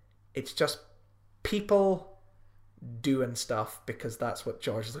 It's just people doing stuff because that's what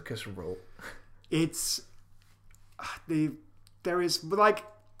George Lucas wrote. It's there is like,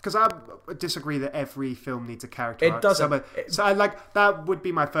 because I disagree that every film needs a character arc. It doesn't. So I like, that would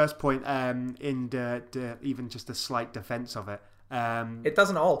be my first point. In the even just a slight defense of it. It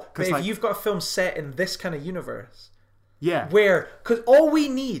doesn't all. But if you've got a film set in this kind of universe, yeah, because all we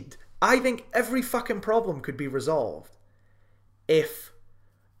need, I think every fucking problem could be resolved if,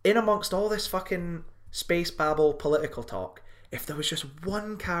 in amongst all this fucking space babble political talk, if there was just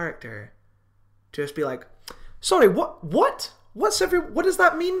one character to just be like, sorry, what does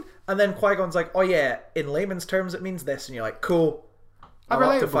that mean? And then Qui-Gon's like, oh yeah, in layman's terms it means this, and you're like, cool, I'm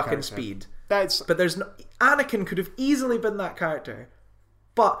up to fucking character. Speed. But there's no... Anakin could have easily been that character,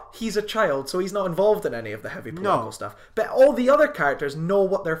 but he's a child, so he's not involved in any of the heavy political stuff. But all the other characters know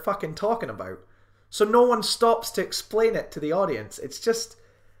what they're fucking talking about, so no one stops to explain it to the audience. It's just...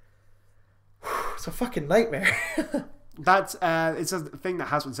 it's a fucking nightmare. That's it's a thing that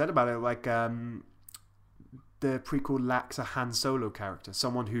has been said about it. Like, the prequel lacks a Han Solo character,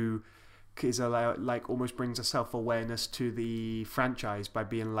 someone who is like almost brings a self-awareness to the franchise by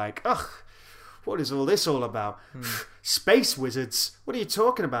being like, ugh, what is all this all about? Space wizards? What are you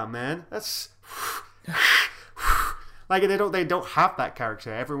talking about, man? That's like they don't have that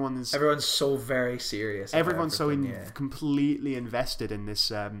character. Everyone's so very serious. Everyone's so completely invested in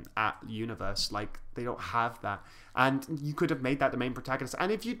this universe. Like, they don't have that. And you could have made that the main protagonist.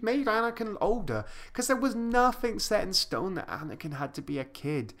 And if you'd made Anakin older, because there was nothing set in stone that Anakin had to be a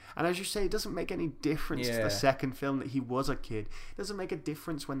kid. And as you say, it doesn't make any difference to the second film that he was a kid. It doesn't make a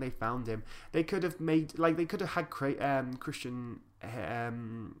difference when they found him. They could have made, like, they could have had Hayden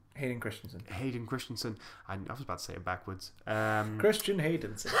Christensen. I was about to say it backwards. Christian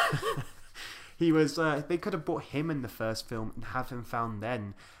Haydenson. He was. They could have brought him in the first film and have him found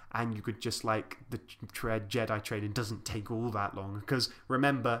then. And you could just, like, the Jedi training doesn't take all that long. Because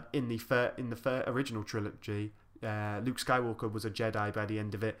remember, in the original trilogy, Luke Skywalker was a Jedi by the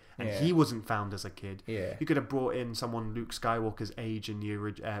end of it, and he wasn't found as a kid. Yeah. You could have brought in someone Luke Skywalker's age in the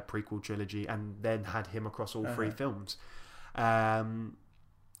prequel trilogy, and then had him across all 3 films.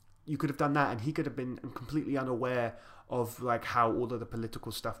 You could have done that, and he could have been completely unaware of, like, how all of the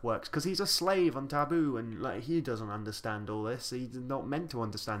political stuff works, because he's a slave on Taboo, and, like, he doesn't understand all this. He's not meant to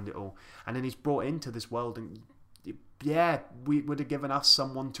understand it all, and then he's brought into this world, and we would have given us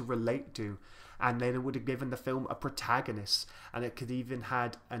someone to relate to, and then it would have given the film a protagonist, and it could even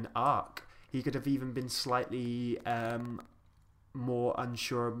had an arc. He could have even been slightly more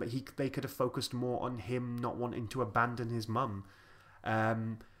unsure, but they could have focused more on him not wanting to abandon his mum,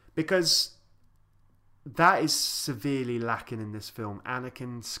 because that is severely lacking in this film.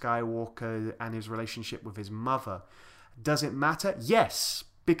 Anakin Skywalker and his relationship with his mother. Does it matter? Yes,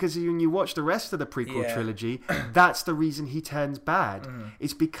 because when you watch the rest of the prequel trilogy, that's the reason he turns bad.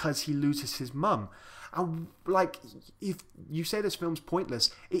 It's because he loses his mum. And, like, if you say this film's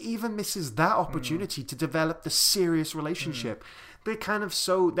pointless, it even misses that opportunity to develop the serious relationship. They're kind of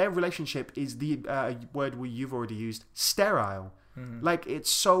their relationship is the word you've already used, sterile. Like,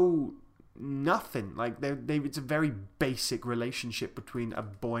 it's so nothing. Like, it's a very basic relationship between a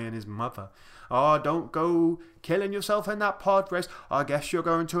boy and his mother. Oh, don't go killing yourself in that pod race. I guess you're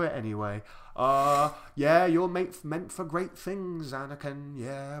going to it anyway. Yeah, you're meant for great things, Anakin.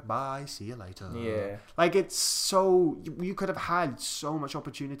 Yeah, bye. See you later. Yeah. Like, it's so... You could have had so much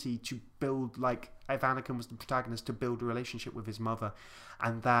opportunity to build, like, if Anakin was the protagonist, to build a relationship with his mother,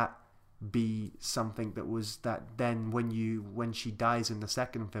 and that be something that was that then when she dies in the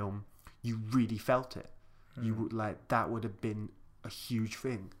second film, you really felt it. You would, like, that would have been a huge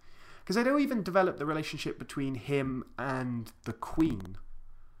thing, because they don't even develop the relationship between him and the Queen.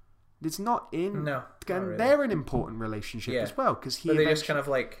 It's not in. No, and really. they're an important relationship as well because but they just kind of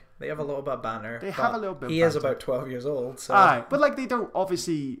like they have a little bit of banter. They have a little bit. He is about 12 years old, so but like they don't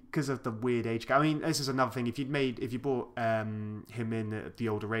obviously because of the weird age gap. I mean, this is another thing. If you brought him in at the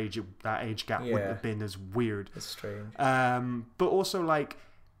older age, that age gap wouldn't have been as weird. It's strange. But also like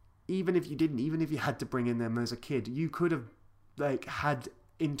even if you had to bring in them as a kid, you could have like had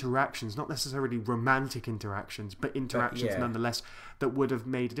interactions, not necessarily romantic interactions, but interactions nonetheless that would have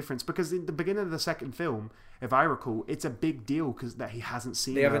made a difference. Because in the beginning of the second film, if I recall, it's a big deal because that he hasn't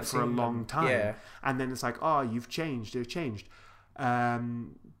seen her for a long time, and then it's like, oh, you've changed. It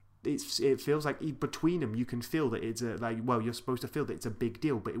feels like between them you can feel that it's you're supposed to feel that it's a big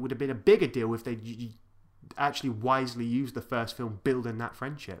deal, but it would have been a bigger deal if they actually wisely used the first film building that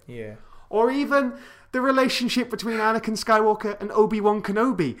friendship. Yeah. Or even the relationship between Anakin Skywalker and Obi-Wan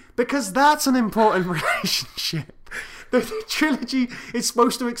Kenobi, because that's an important relationship. The trilogy is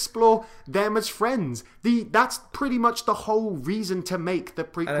supposed to explore them as friends. That's pretty much the whole reason to make the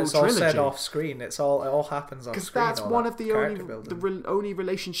prequel trilogy. And it's all said off screen. It all happens on screen. Because that's one of the only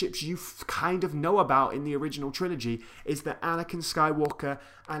relationships you kind of know about in the original trilogy is that Anakin Skywalker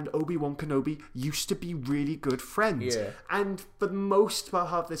and Obi-Wan Kenobi used to be really good friends. Yeah. And for the most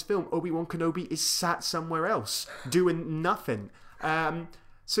part of this film, Obi-Wan Kenobi is sat somewhere else doing nothing.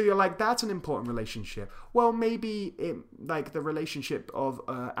 So you're like, that's an important relationship. Well, maybe the relationship of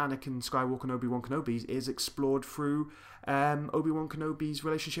Anakin Skywalker and Obi-Wan Kenobi is explored through Obi-Wan Kenobi's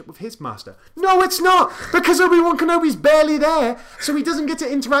relationship with his master. No, it's not! Because Obi-Wan Kenobi's barely there, so he doesn't get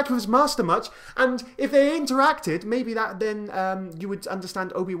to interact with his master much. And if they interacted, maybe that then you would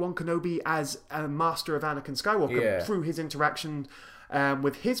understand Obi-Wan Kenobi as a master of Anakin Skywalker through his interaction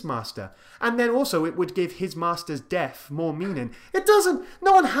with his master. And then also it would give his master's death more meaning. It doesn't.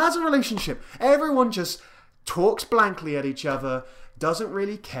 No one has a relationship. Everyone just talks blankly at each other, doesn't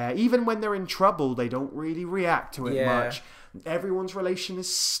really care. Even when they're in trouble, they don't really react to it much. Everyone's relation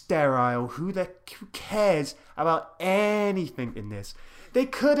is sterile. Who cares about anything in this? They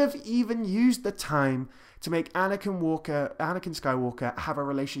could have even used the time to make Anakin Skywalker have a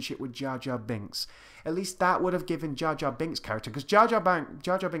relationship with Jar Jar Binks. At least that would have given Jar Jar Binks' character, because Jar Jar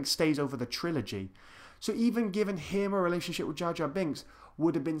Binks stays over the trilogy. So even giving him a relationship with Jar Jar Binks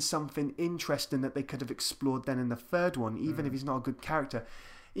would have been something interesting that they could have explored then in the third one, even if he's not a good character.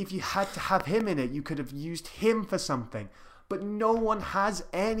 If you had to have him in it, you could have used him for something. But no one has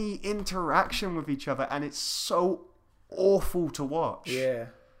any interaction with each other, and it's so awful to watch. Yeah.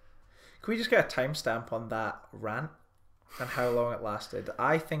 Can we just get a timestamp on that rant and how long it lasted?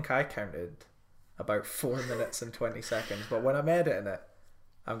 I think I counted about 4 minutes and 20 seconds, but when I'm editing it,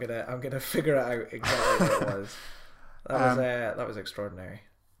 I'm gonna figure it out exactly what it was. That was extraordinary.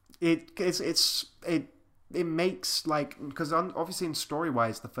 It makes, because obviously in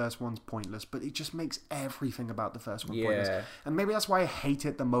story-wise the first one's pointless, but it just makes everything about the first one pointless. And maybe that's why I hate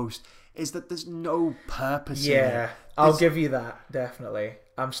it the most, is that there's no purpose in it. Yeah, I'll give you that, definitely.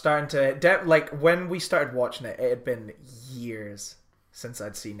 I'm starting to... when we started watching it, it had been years since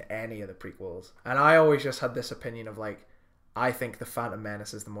I'd seen any of the prequels. And I always just had this opinion of, I think The Phantom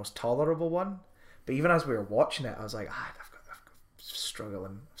Menace is the most tolerable one. But even as we were watching it, I was like, I've got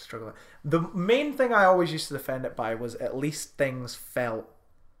struggling. The main thing I always used to defend it by was at least things felt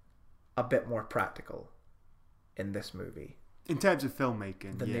a bit more practical in this movie. In terms of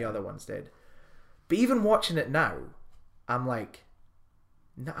filmmaking. Than the other ones did. But even watching it now, I'm like,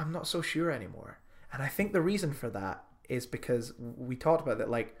 no, I'm not so sure anymore. And I think the reason for that is because we talked about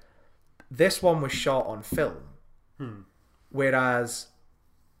that, this one was shot on film. Whereas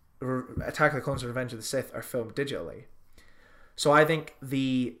Attack of the Clones and Revenge of the Sith are filmed digitally. So I think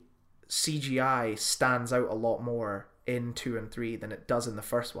the CGI stands out a lot more in 2 and 3 than it does in the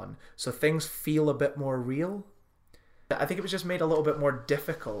first one. So things feel a bit more real. I think it was just made a little bit more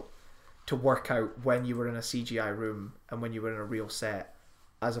difficult to work out when you were in a CGI room and when you were in a real set,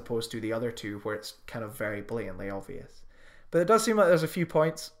 as opposed to the other two where it's kind of very blatantly obvious. But it does seem like there's a few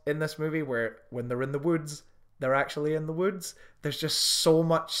points in this movie where when they're in the woods, they're actually in the woods. There's just so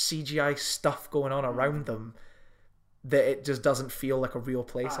much CGI stuff going on around them that it just doesn't feel like a real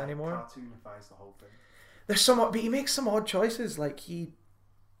place anymore. Cartoonifies the whole thing. There's but he makes some odd choices. The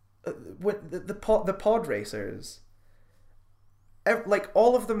pod racers,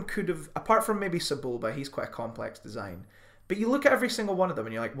 all of them could have, apart from maybe Sebulba, he's quite a complex design. But you look at every single one of them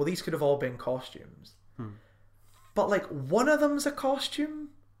and you're like, well, these could have all been costumes. But one of them's a costume.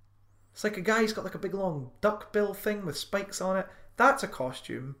 It's like a guy who's got a big long duckbill thing with spikes on it. That's a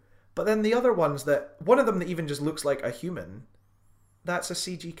costume. But then the other ones one of them that even just looks like a human, that's a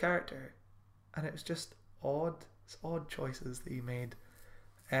CG character. And it's just odd. It's odd choices that he made.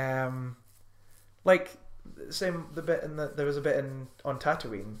 Like there was a bit on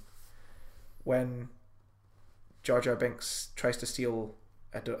Tatooine when Jar Jar Binks tries to steal.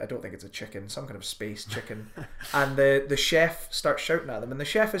 I don't think it's a chicken, some kind of space chicken, and the chef starts shouting at them, and the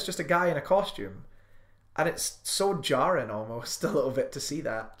chef is just a guy in a costume, and it's so jarring almost a little bit to see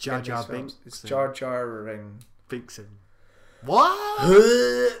that. Jar Jar Binks. It's Jar Jar and Binkson. What?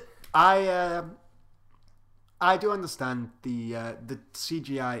 I do understand the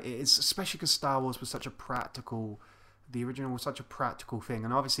CGI is, especially because Star Wars was such a practical. The original was such a practical thing,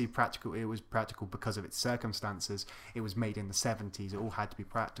 and obviously it was practical because of its circumstances. It was made in the 70s. It all had to be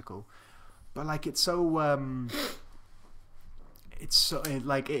practical. But like it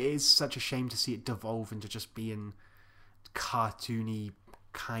is such a shame to see it devolve into just being cartoony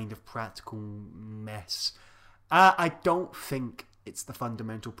kind of practical mess. I don't think it's the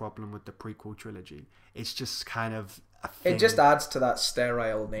fundamental problem with the prequel trilogy. It's just kind of a thing. It just adds to that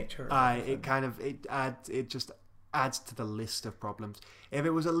sterile nature. It just adds to the list of problems. If it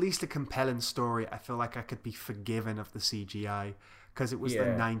was at least a compelling story, I feel like I could be forgiven of the CGI, because it was the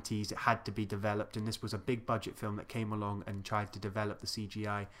 90s. It had to be developed, and this was a big budget film that came along and tried to develop the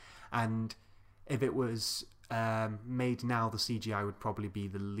CGI. And if it was made now, the CGI would probably be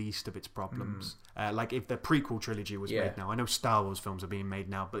the least of its problems. Like if the prequel trilogy was made now. I know Star Wars films are being made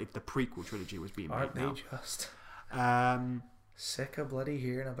now, but if the prequel trilogy was being made now, just sick of bloody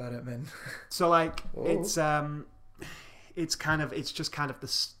hearing about it, man. So like it's just kind of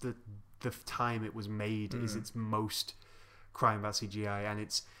the time it was made is its most crying about CGI, and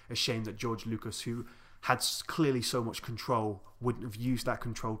it's a shame that George Lucas, who had clearly so much control, wouldn't have used that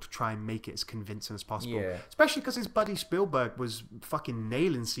control to try and make it as convincing as possible. Yeah. Especially because his buddy Spielberg was fucking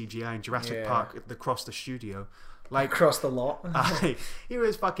nailing CGI in Jurassic Park across the studio. Like across the lot. He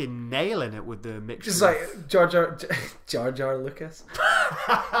was fucking nailing it with the mixture. Just like Jar Jar Lucas.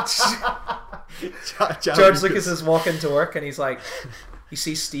 George Lucas is walking to work, and he's like, he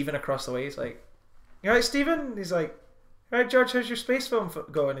sees Steven across the way. He's like, "You alright, Steven?" He's like, "Alright, George, how's your space film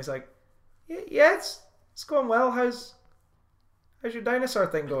going?" He's like, "Yeah, it's going well. How's your dinosaur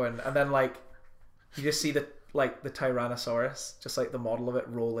thing going?" And then like you just see the Tyrannosaurus, just like the model of it,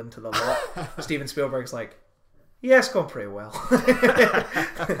 roll into the lot. Steven Spielberg's like, "Yeah, it's going pretty well."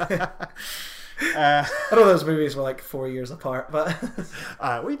 I know those movies were like 4 years apart, but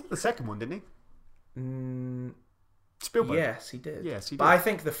we did the second one, didn't he? Spielberg. Yes, he did. Yes, he did. But I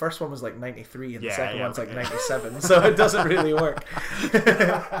think the first one was like 93 and the second one's like 97, so it doesn't really work.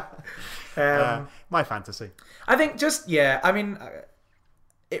 My fantasy. I think I mean,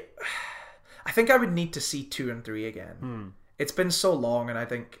 I think I would need to see 2 and 3 again. It's been so long, and I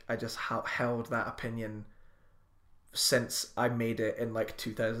think I just held that opinion since I made it in like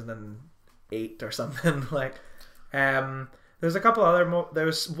 2008 or something. Like, there's a couple other.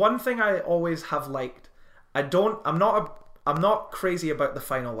 There's one thing I always have liked. I'm not crazy about the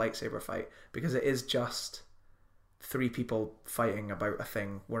final lightsaber fight, because it is just 3 people fighting about a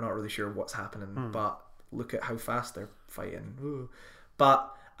thing. We're not really sure what's happening, but look at how fast they're fighting. Ooh.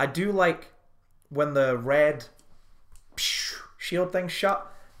 But I do like when the red shield thing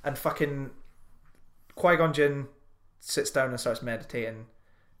shut and fucking Qui-Gon Jinn sits down and starts meditating.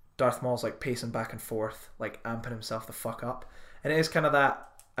 Darth Maul's like pacing back and forth, like amping himself the fuck up. And it is kind of that.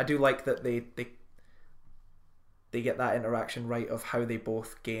 I do like that they get that interaction right of how they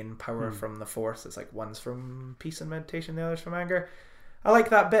both gain power from the Force. It's like one's from peace and meditation, the other's from anger. I like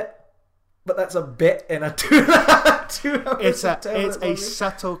that bit, but that's a bit in a 2 hours. It's a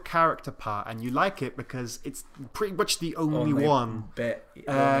subtle character part, and you like it because it's pretty much the only one bit.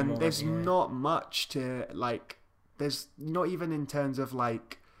 There's not much to like. There's not even in terms of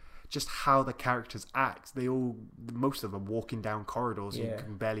like just how the characters act. Most of them walking down corridors. You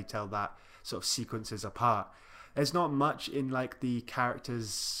can barely tell that sort of sequences apart. There's not much in like the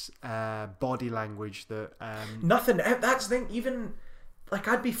characters' body language that nothing. That's the thing. Even like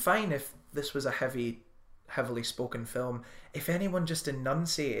I'd be fine if this was a heavily spoken film. If anyone just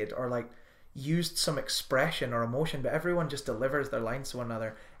enunciated or like used some expression or emotion, but everyone just delivers their lines to one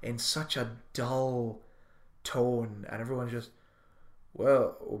another in such a dull tone, and everyone's just,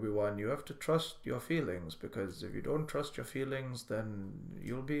 "Well, Obi-Wan, you have to trust your feelings, because if you don't trust your feelings, then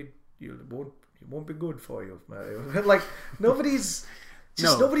it won't be good for you." Like nobody's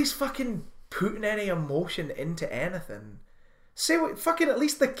fucking putting any emotion into anything. Say what fucking at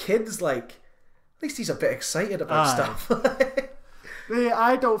least the kids like. At least he's a bit excited about stuff.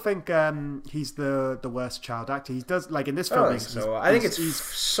 I don't think he's the worst child actor. He does like in this film. I think it's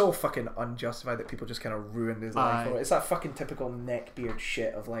so fucking unjustified that people just kind of ruined his life. It's that fucking typical neckbeard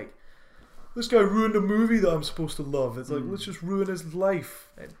shit of like, this guy ruined a movie that I'm supposed to love. It's like, let's just ruin his life.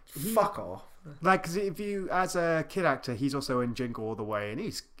 Fuck off. Like, 'cause if you, as a kid actor, he's also in Jingle All the Way, and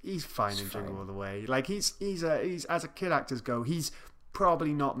he's fine in Jingle All the Way. Like, he's as a kid actors go, he's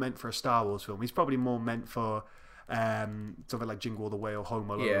probably not meant for a Star Wars film. He's probably more meant for something like Jingle All the Way or Home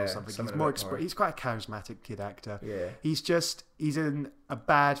Alone or something. He's more he's quite a charismatic kid actor. Yeah. He's in a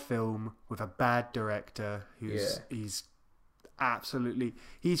bad film with a bad director he's absolutely,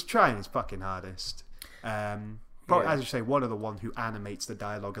 he's trying his fucking hardest. As you say, one of the one who animates the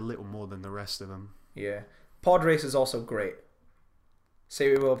dialogue a little more than the rest of them. Yeah. Pod Race is also great. Say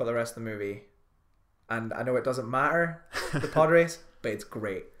we will about the rest of the movie. And I know it doesn't matter, the Pod Race, but it's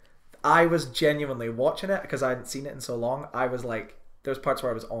great. I was genuinely watching it because I hadn't seen it in so long. I was like, there's parts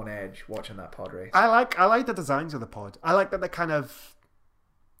where I was on edge watching that Pod Race. I like the designs of the pod. I like that they're kind of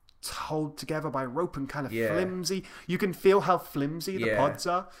hold together by rope and kind of flimsy. You can feel how flimsy the pods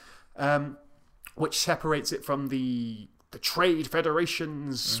are. Which separates it from the Trade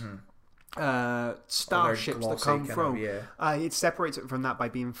Federation's starships that come from. It separates it from that by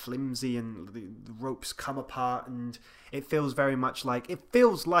being flimsy, and the ropes come apart, and it feels very much like if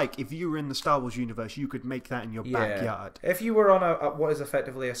you were in the Star Wars universe, you could make that in your backyard. If you were on a what is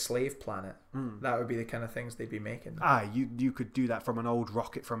effectively a slave planet, that would be the kind of things they'd be making. You could do that from an old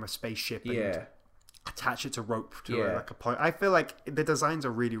rocket from a spaceship. And attach it to rope to like a point. I feel like the designs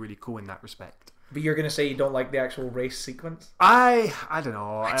are really, really cool in that respect. But you're going to say you don't like the actual race sequence? I don't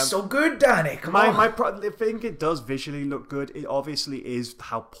know. It's so good, Danny. Come on. I think it does visually look good. It obviously is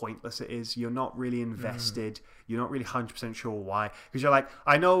how pointless it is. You're not really invested. You're not really 100% sure why. Because you're like,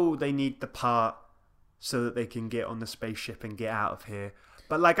 I know they need the part so that they can get on the spaceship and get out of here.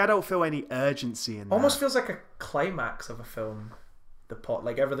 But like, I don't feel any urgency in that. Almost feels like a climax of a film. The pod,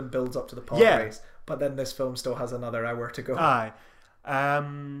 like everything builds up to the pod race. But then this film still has another hour to go.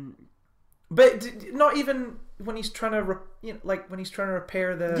 But not even when he's trying to, when he's trying to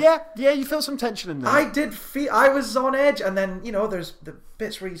repair the. Yeah, you feel some tension in there. I did feel, I was on edge, and then there's the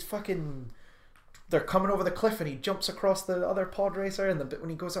bits where he's fucking. They're coming over the cliff, and he jumps across the other pod racer, and the bit when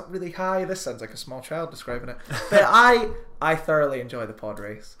he goes up really high. This sounds like a small child describing it, but I thoroughly enjoy the pod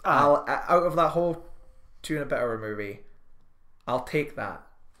race. Out of that whole 2.5 hour movie, I'll take that.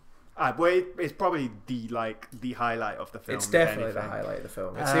 Well, it's probably the highlight of the film. It's definitely the highlight of the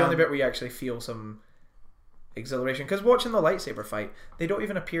film. It's the only bit where you actually feel some exhilaration. Because watching the lightsaber fight, they don't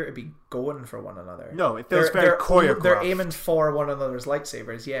even appear to be going for one another. No, it feels very choreographed. They're aiming for one another's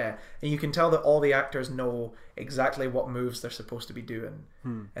lightsabers, and you can tell that all the actors know exactly what moves they're supposed to be doing,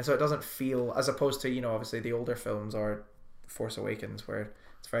 and so it doesn't feel, as opposed to obviously the older films or Force Awakens, where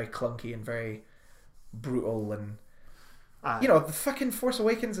it's very clunky and very brutal, and the fucking Force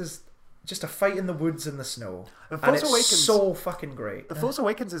Awakens is just a fight in the woods in the snow. And it's so fucking great. The Force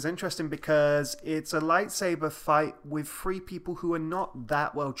Awakens is interesting because it's a lightsaber fight with 3 people who are not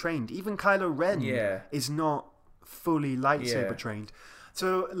that well trained. Even Kylo Ren is not fully lightsaber trained.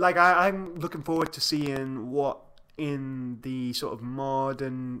 So, I'm looking forward to seeing what in the sort of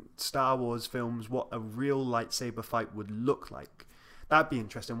modern Star Wars films, what a real lightsaber fight would look like. That'd be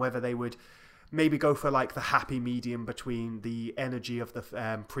interesting. Whether they would maybe go for the happy medium between the energy of the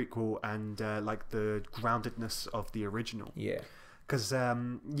prequel and the groundedness of the original. Because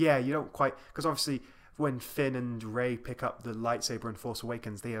you don't quite, because obviously when Finn and Rey pick up the lightsaber in Force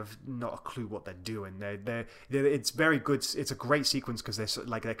Awakens, they have not a clue what they're doing. It's very good. It's a great sequence because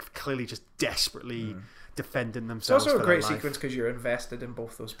they're clearly just desperately defending themselves. It's also a great sequence because you're invested in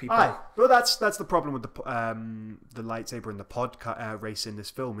both those people. Well, that's the problem with the lightsaber and the pod race in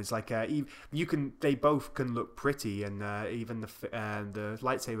this film. Is they both can look pretty, and even the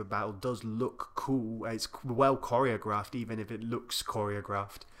lightsaber battle does look cool. It's well choreographed, even if it looks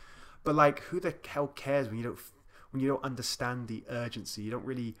choreographed. But who the hell cares when you don't understand the urgency? You don't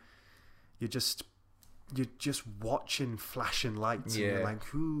really. You're just watching flashing lights, and you're like,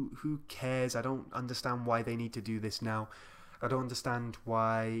 who cares? I don't understand why they need to do this now. I don't understand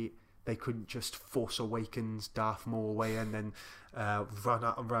why they couldn't just Force Awakens Darth Maul away and then run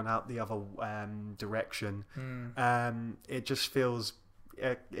out the other direction. It just feels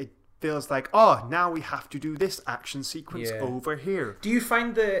it feels like, now we have to do this action sequence over here. Do you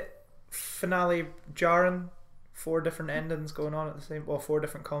find the finale jarring? 4 different endings going on at the same... 4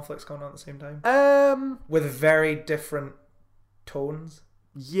 different conflicts going on at the same time? With very different tones?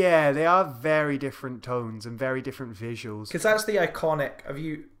 Yeah, they are very different tones and very different visuals. Because that's the iconic... Have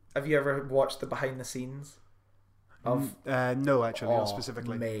you ever watched the behind the scenes? Of no, actually, not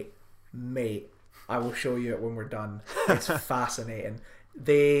specifically. Mate, I will show you it when we're done. It's fascinating.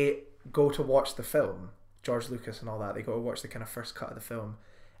 They go to watch the film, George Lucas and all that. They go to watch the kind of first cut of the film.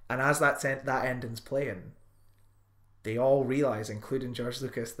 And as that ending's playing, they all realize, including George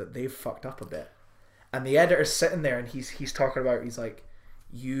Lucas, that they've fucked up a bit. And the editor's sitting there and he's talking about, he's like,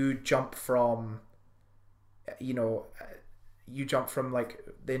 you jump from like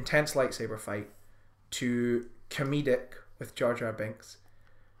the intense lightsaber fight to comedic with Jar Jar Binks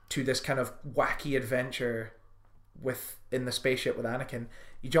to this kind of wacky adventure in the spaceship with Anakin.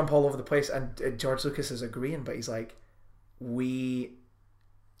 You jump all over the place, and George Lucas is agreeing, but he's like, we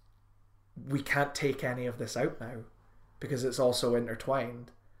can't take any of this out now because it's all so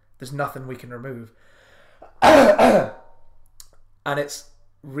intertwined. There's nothing we can remove. And it's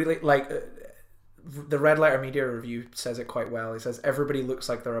really like the Red Letter Media review says it quite well. He says everybody looks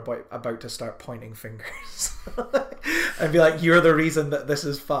like they're about to start pointing fingers and be like, you're the reason that this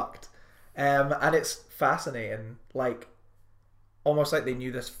is fucked. And it's fascinating, like almost like they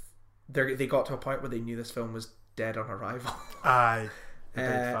knew this. They got to a point where they knew this film was dead on arrival. Aye.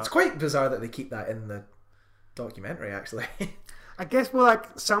 It's quite bizarre that they keep that in the documentary, actually. I guess, well,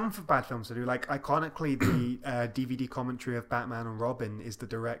 like some bad films to do. Like iconically, the DVD commentary of Batman and Robin is the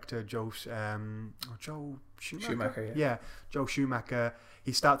director Joe Schumacher. Yeah, Joe Schumacher.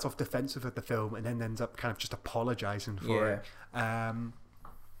 He starts off defensive of the film and then ends up kind of just apologizing for it.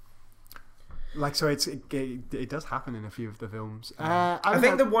 Like, so it does happen in a few of the films. I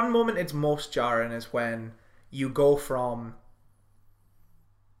think the one moment it's most jarring is when you go from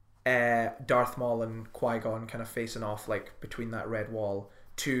Darth Maul and Qui-Gon kind of facing off like between that red wall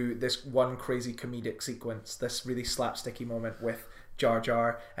to this one crazy comedic sequence, this really slapsticky moment with Jar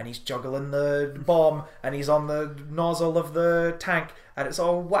Jar, and he's juggling the bomb and he's on the nozzle of the tank and it's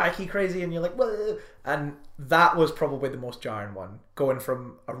all wacky crazy and you're like, whoa. And that was probably the most jarring one, going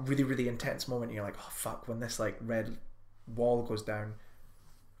from a really, really intense moment and you're like, oh fuck, when this like red wall goes down,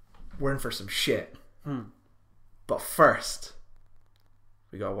 we're in for some shit. But first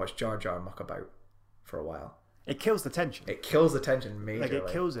we gotta watch Jar Jar muck about for a while. It kills the tension. It kills the tension majorly. Like, it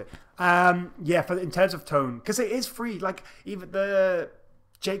kills it. Yeah, in terms of tone, because it is free. Like, even the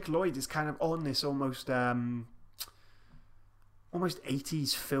Jake Lloyd is kind of on this almost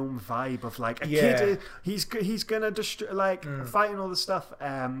 80s film vibe of like a kid. He's gonna fighting all the stuff.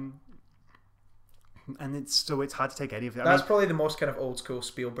 And it's hard to take any of it. That's probably the most kind of old school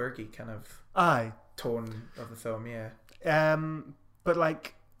Spielbergy kind of tone of the film. Yeah. But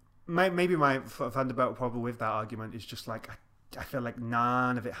like, maybe my fundamental problem with that argument is just like I feel like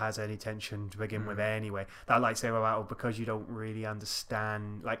none of it has any tension to begin with anyway. That lightsaber battle, because you don't really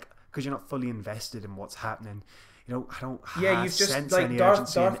understand, like, because you're not fully invested in what's happening. I don't sense like any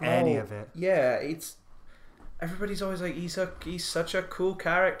urgency in any of it. Yeah, it's everybody's always like he's such a cool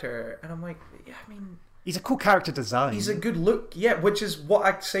character, and I'm like, yeah, I mean, he's a cool character design. He's a good look, yeah, which is what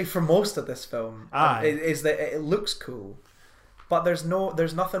I say for most of this film. Is that it looks cool. But there's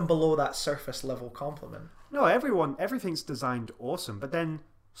nothing below that surface level compliment. No, everything's designed awesome, but then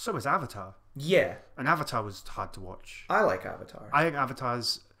so is Avatar. Yeah. And Avatar was hard to watch. I like Avatar. I think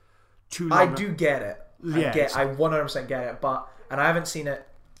Avatar's too long. I do get it. I 100% get it, and I haven't seen it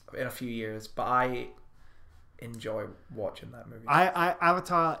in a few years, but I enjoy watching that movie.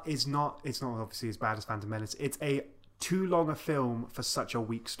 Avatar it's not obviously as bad as Phantom Menace. It's a too long a film for such a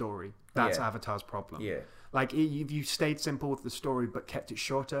weak story. That's Avatar's problem. Yeah. Like, if you stayed simple with the story but kept it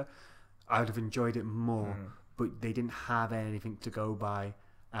shorter, I would have enjoyed it more. But they didn't have anything to go by,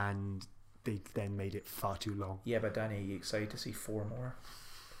 and they then made it far too long. Yeah, but Danny, are you excited to see 4 more?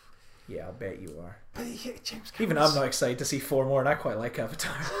 Yeah, I'll bet you are. But yeah, James Cameron's... Even I'm not excited to see 4 more, and I quite like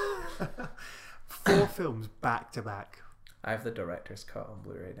Avatar. 4 films back to back. I have the director's cut on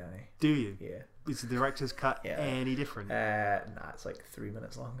Blu-ray, Danny. Do you? Yeah. Is the director's cut any different? Nah, it's like 3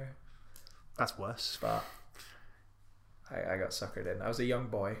 minutes longer. That's worse. But I got suckered in. I was a young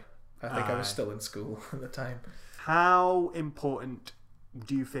boy. I think I was still in school at the time. How important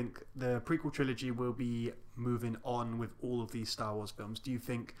do you think the prequel trilogy will be moving on with all of these Star Wars films? Do you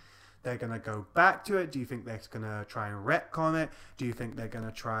think they're going to go back to it? Do you think they're going to try and retcon it? Do you think they're going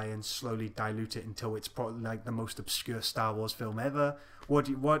to try and slowly dilute it until it's probably like the most obscure Star Wars film ever? What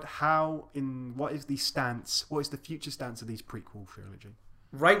is the stance? What is the future stance of these prequel trilogy?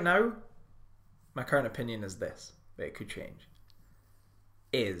 Right now, my current opinion is this, but it could change.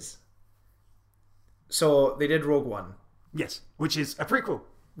 So they did Rogue One. Yes, which is a prequel.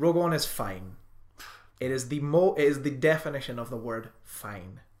 Rogue One is fine. It is the definition of the word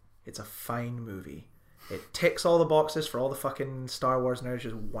fine. It's a fine movie. It ticks all the boxes for all the fucking Star Wars nerds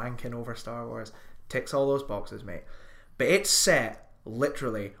just wanking over Star Wars. Ticks all those boxes, mate. But it's set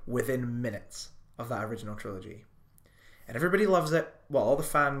literally within minutes of that original trilogy. And everybody loves it. Well, all the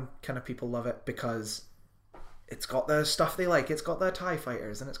fan kind of people love it because it's got the stuff they like. It's got the TIE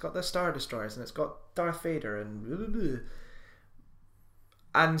fighters, and it's got the Star Destroyers, and it's got Darth Vader, and blah, blah, blah.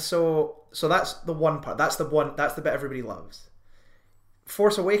 And so that's the one part. That's the bit everybody loves.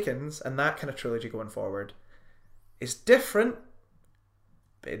 Force Awakens and that kind of trilogy going forward is different,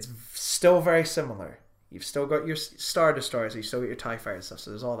 but it's still very similar. You've still got your Star Destroyers, you've still got your TIE Fighters stuff,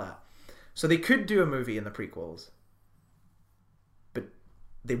 so there's all that. So they could do a movie in the prequels, but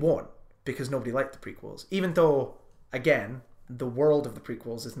they won't, because nobody liked the prequels. Even though, again, the world of the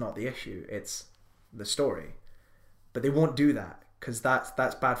prequels is not the issue, it's the story. But they won't do that, because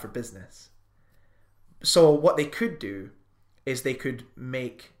that's bad for business. So what they could do is they could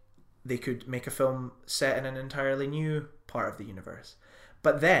make a film set in an entirely new part of the universe.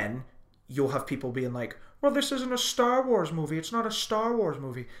 But then you'll have people being like, well, this isn't a Star Wars movie, it's not a Star Wars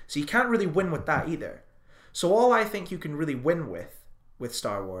movie. So you can't really win with that either. So all I think you can really win with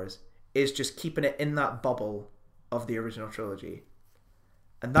Star Wars is just keeping it in that bubble of the original trilogy.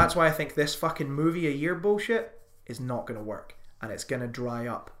 And that's why I think this fucking movie a year bullshit is not going to work. And it's going to dry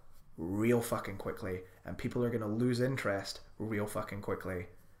up real fucking quickly. And people are going to lose interest real fucking quickly.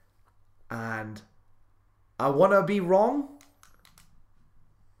 And I want to be wrong,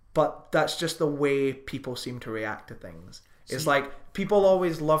 but that's just the way people seem to react to things. It's like, people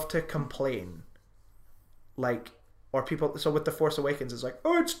always love to complain. Like, or people, so with The Force Awakens, it's like,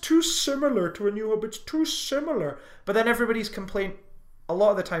 oh, it's too similar to A New Hope, it's too similar. But then everybody's complaint, a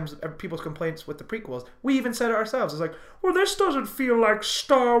lot of the times, people's complaints with the prequels, we even said it ourselves, it's like, well, this doesn't feel like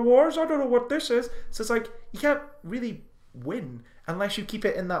Star Wars, I don't know what this is. So it's like, you can't really win unless you keep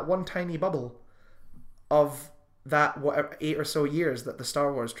it in that one tiny bubble of that, whatever, 8 or so years that the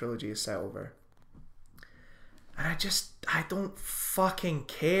Star Wars trilogy is set over. And I don't fucking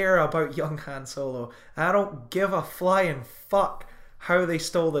care about young Han Solo. I don't give a flying fuck how they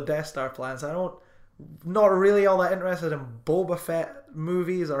stole the Death Star plans. Not really all that interested in Boba Fett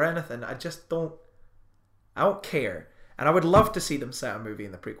movies or anything. I don't care. And I would love to see them set a movie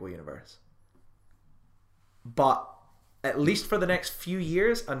in the prequel universe. But at least for the next few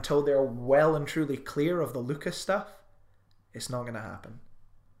years, until they're well and truly clear of the Lucas stuff, it's not going to happen.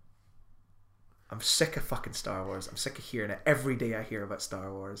 I'm sick of fucking Star Wars. I'm sick of hearing it. Every day I hear about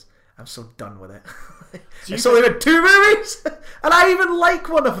Star Wars. I'm so done with it. It's only been 2 movies, and I even like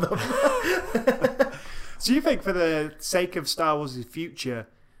one of them. So you think, for the sake of Star Wars' future,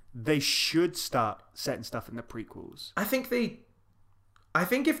 they should start setting stuff in the prequels? I think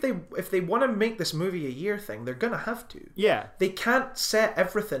if they want to make this movie a year thing, they're gonna have to. Yeah. They can't set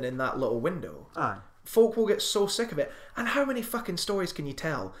everything in that little window. Aye. Folk will get so sick of it. And how many fucking stories can you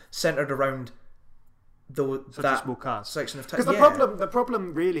tell centered around that small cast section of time? Because the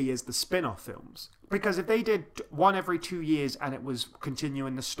problem really is the spin-off films. Because if they did one every 2 years and it was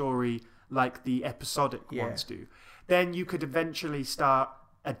continuing the story like the episodic ones do, then you could eventually start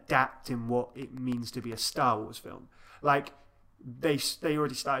adapting what it means to be a Star Wars film. Like, they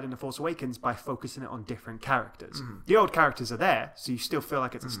already started in The Force Awakens by focusing it on different characters. Mm. The old characters are there, so you still feel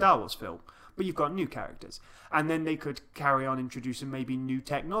like it's a Star Wars film, but you've got new characters. And then they could carry on introducing maybe new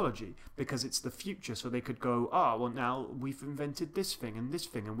technology, because it's the future, so they could go, well, now we've invented this thing,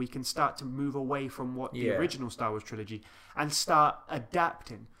 and we can start to move away from what the original Star Wars trilogy and start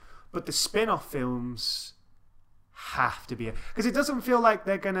adapting. But the spin-off films have to be... Because it doesn't feel like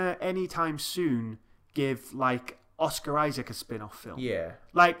they're going to, anytime soon, give, like, Oscar Isaac a spin-off film. Yeah.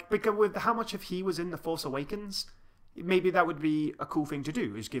 Like, because with how much of he was in The Force Awakens... Maybe that would be a cool thing to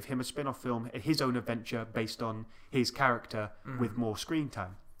do, is give him a spin-off film, his own adventure based on his character with more screen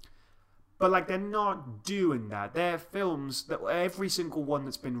time. But, like, they're not doing that. They're films that every single one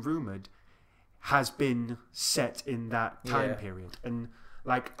that's been rumoured has been set in that time period. And,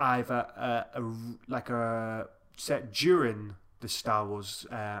 like, either set during the Star Wars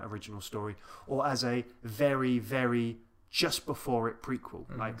original story, or as a very, very just before it prequel,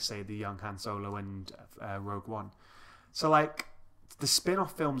 like, say, the young Han Solo and Rogue One. So, like, the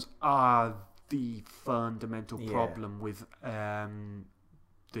spin-off films are the fundamental problem with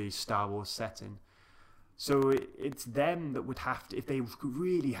the Star Wars setting. So it's them that would have to, if they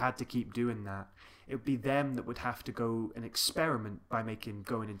really had to keep doing that, it would be them that would have to go and experiment by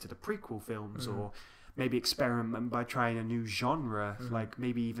going into the prequel films, or maybe experiment by trying a new genre, like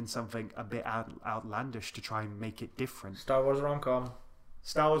maybe even something a bit outlandish to try and make it different. Star Wars rom-com.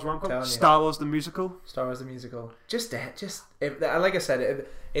 Star Wars rom-com? Star Wars the musical? Star Wars the musical. Like I said,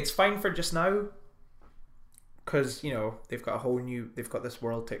 it's fine for just now, because, you know, they've got this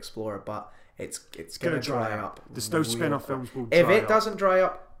world to explore, but it's going to dry up. Those spin-off films will dry up. If it doesn't dry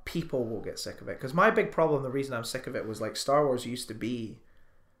up, people will get sick of it. Because my big problem, the reason I'm sick of it, was, like, Star Wars used to be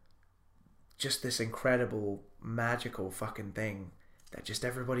just this incredible, magical fucking thing that just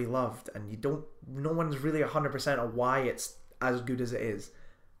everybody loved, and no one's really 100% on why it's as good as it is,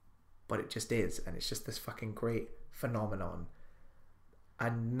 but it just is, and it's just this fucking great phenomenon.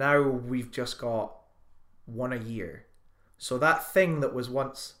 And now we've just got one a year. So that thing that was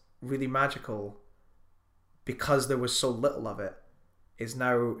once really magical, because there was so little of it, is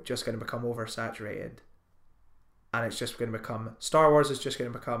now just going to become oversaturated. And it's just going to become... Star Wars is just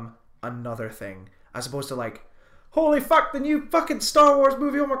going to become another thing. As opposed to like, holy fuck, the new fucking Star Wars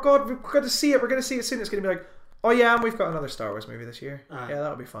movie, oh my god, we're going to see it, we're going to see it soon. It's going to be like, oh yeah, and we've got another Star Wars movie this year. Yeah,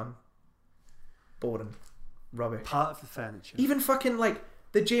 that'll be fun. Boring. Rubbish. Part of the furniture. Even fucking like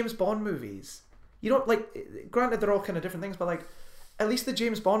the James Bond movies. You don't like... Granted, they're all kind of different things, but like, at least the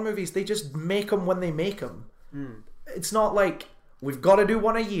James Bond movies, they just make them when they make them. It's not like, we've got to do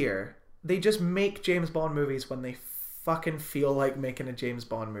one a year. They just make James Bond movies when they fucking feel like making a James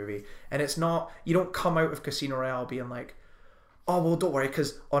Bond movie. And it's not... You don't come out of Casino Royale being like, oh, well, don't worry,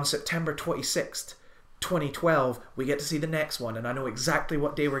 because on September 26th, 2012, we get to see the next one, and I know exactly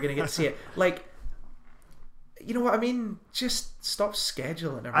what day we're going to get to see it. Like... You know what I mean? Just stop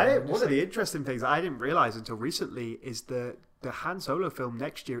scheduling everything. One of the interesting things I didn't realise until recently is that the Han Solo film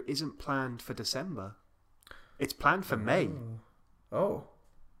next year isn't planned for December. It's planned for May. Oh.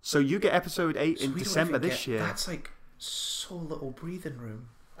 So you get episode 8 in December this year. That's like so little breathing room.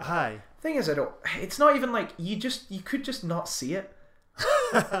 Hi. Thing is, it's not even like you could just not see it.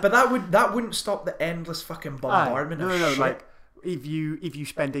 But that wouldn't stop the endless fucking bombardment of shit. Like, if you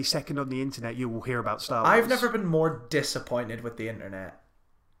spend a second on the internet, you will hear about Star Wars. I've never been more disappointed with the internet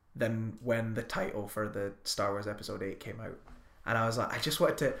than when the title for the Star Wars Episode 8 came out, and I was like, I just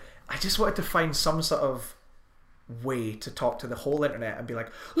wanted to find some sort of way to talk to the whole internet and be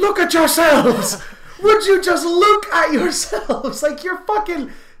like, look at yourselves. Would you just look at yourselves? Like, you're fucking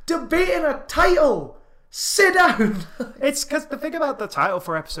debating a title. Sit down. It's because the thing about the title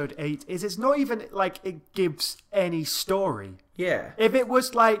for Episode 8 is it's not even like it gives any story. Yeah. If it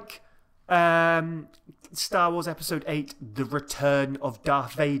was like Star Wars Episode 8, The Return of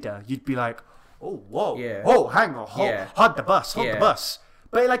Darth Vader, you'd be like, oh, whoa, yeah. Oh, hang on, hold the bus.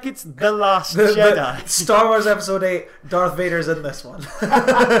 But like, it's The Last the Jedi. Star Wars Episode 8, Darth Vader's in this one.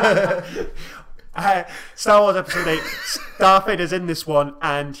 Star Wars Episode 8, Darth Vader's in this one,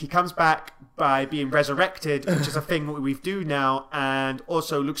 and he comes back by being resurrected, which is a thing that we do now, and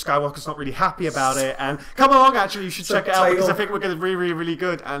also Luke Skywalker's not really happy about it, and come along, actually, you should check it out, because I think we're going to be really, really, really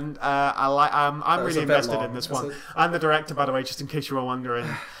good, and I'm really invested in this one. I'm the director, by the way, just in case you were wondering.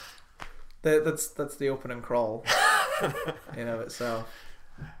 That's the opening crawl in of itself.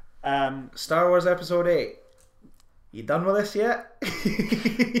 Star Wars Episode 8. You done with this yet?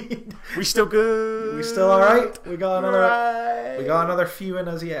 We still good? We still alright? We got another few in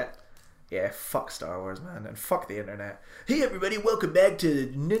us yet. Yeah, fuck Star Wars, man, and fuck the internet. Hey everybody, welcome back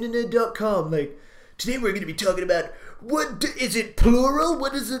to nanana.com. Like, today we're going to be talking about is it plural?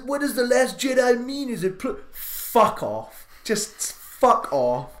 What does the Last Jedi mean? Is it fuck off. Just fuck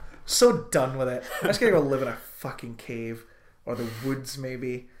off. So done with it. I'm just going to go live in a fucking cave or the woods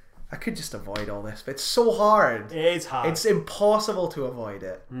maybe. I could just avoid all this, but it's so hard. It is hard. It's impossible to avoid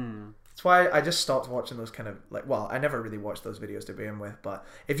it. That's why I just stopped watching those kind of, like, well, I never really watched those videos to begin with, but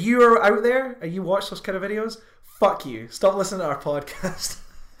if you are out there and you watch those kind of videos, fuck you. Stop listening to our podcast.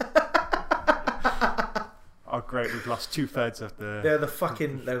 Oh great, we've lost 2/3 of the... They're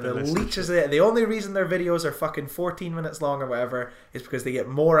the leeches of it. The only reason their videos are fucking 14 minutes long or whatever is because they get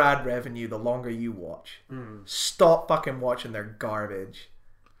more ad revenue the longer you watch. Stop fucking watching their garbage.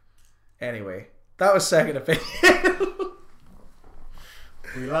 Anyway, that was second opinion.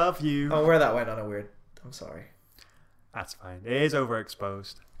 We love you. Oh, where that went on a weird... I'm sorry. That's fine. It is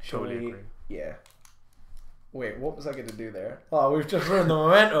overexposed. Totally agree. Yeah. Wait, what was I going to do there? Oh, we've just ruined the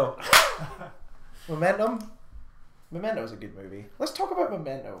Memento. Memento's a good movie. Let's talk about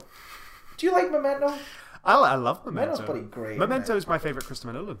Memento. Do you like Memento? I love Memento. Memento's pretty great. Memento is my favourite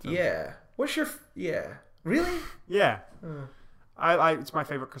Christopher Nolan film. Yeah. What's your... Yeah. Really? Yeah. It's my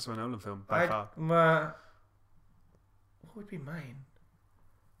favourite Christopher Nolan film, by far. What would be mine?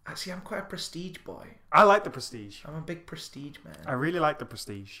 Actually, I'm quite a Prestige boy. I like The Prestige. I'm a big Prestige man. I really like The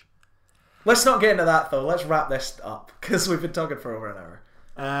Prestige. Let's not get into that, though. Let's wrap this up, because we've been talking for over an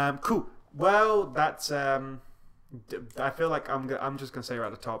hour. Cool. Well, that's... I feel like I'm just going to say right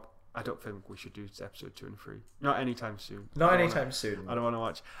at the top, I don't think we should do episode 2 and 3. Not anytime soon. Not anytime soon. I don't want to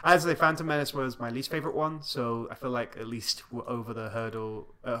watch. As the Phantom Menace was my least favourite one, so I feel like at least we're over the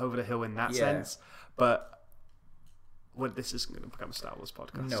hill in that sense. But this isn't going to become a Star Wars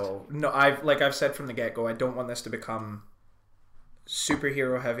podcast. No. I've said from the get-go, I don't want this to become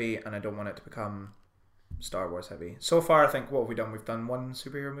superhero heavy, and I don't want it to become Star Wars heavy. So far, I think what have we done? We've done one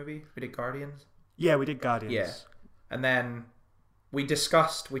superhero movie. We did Guardians. Yeah, we did Guardians. Yeah, and then we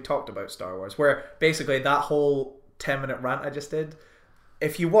talked about Star Wars, where basically that whole 10-minute rant I just did.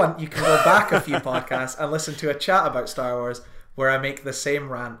 If you want, you can go back a few podcasts and listen to a chat about Star Wars where I make the same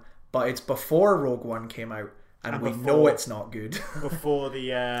rant, but it's before Rogue One came out, and we know it's not good. Before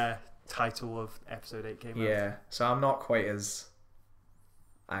the title of Episode 8 came out. Yeah, so I'm not quite as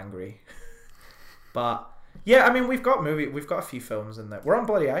angry. But yeah, I mean, we've got a few films in there. We're on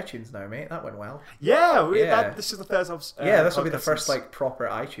bloody iTunes now, mate. That went well. Yeah, Yeah. This is the first. This will be the podcast first since- like proper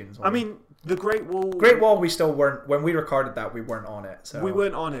iTunes one. I mean, the Great Wall. Great Wall, we still weren't when we recorded that. We weren't on it. So We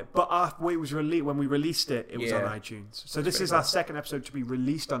weren't on it, but after it was when we released it, it was on Yeah. iTunes. So this pretty is our second episode to be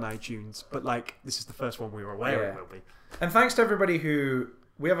released on iTunes, but like this is the first one we were aware it will be. And thanks to everybody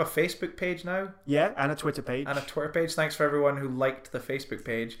we have a Facebook page now Yeah, and a Twitter page. and a Twitter page. Thanks for everyone who liked the Facebook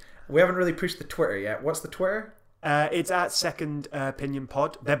page. We haven't really pushed the Twitter yet. What's the Twitter? It's at Second Opinion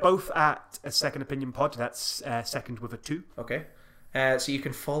Pod. They're both at a Second Opinion Pod. That's second with a 2. Okay. So you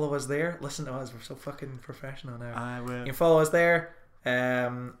can follow us there. Listen to us. We're so fucking professional now. I will. You can follow us there.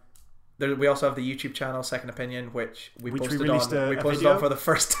 We also have the YouTube channel Second Opinion, which we posted released on. a We posted video. on for the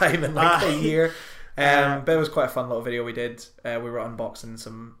first time in like a year. But it was quite a fun little video we did. We were unboxing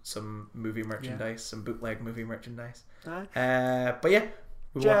some movie merchandise, some bootleg movie merchandise. But yeah,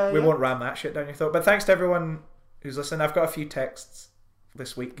 we won't ram that shit down your throat. But thanks to everyone who's listening. I've got a few texts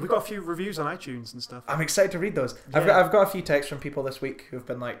this week. We've got a few reviews on iTunes and stuff. I'm excited to read those. Yeah. I've got a few texts from people this week who've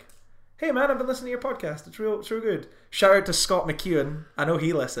been like, "Hey man, I've been listening to your podcast. It's real good." Shout out to Scott McEwen. I know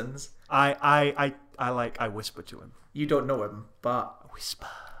he listens. I whisper to him. You don't know him, but Whisper.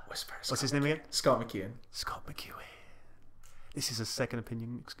 Scott, What's his name again? Scott McEwen. Scott McEwen. This is a Second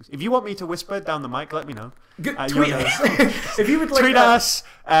Opinion exclusive. If you want me to whisper down the mic, let me know. Tweet your us if you would like. Tweet us,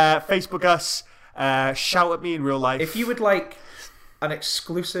 Facebook us, shout at me in real life. If you would like an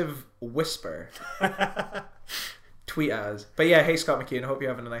exclusive whisper, tweet at us. But yeah, hey Scott McEwen, I hope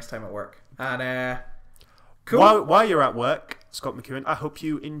you're having a nice time at work. And cool. While you're at work, Scott McEwen, I hope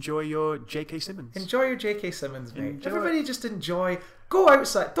you enjoy your J.K. Simmons. Enjoy your J.K. Simmons, mate. Enjoy Everybody just enjoy. Go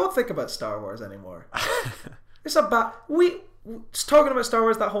outside. Don't think about Star Wars anymore. It's just talking about Star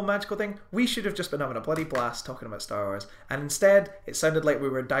Wars, that whole magical thing. We should have just been having a bloody blast talking about Star Wars, and instead it sounded like we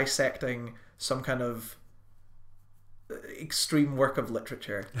were dissecting some kind of extreme work of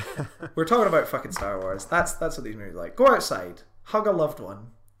literature. We're talking about fucking Star Wars. That's what these movies are like. Go outside, hug a loved one.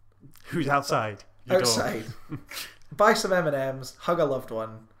 Who's outside? Your door. Outside, buy some M&Ms, hug a loved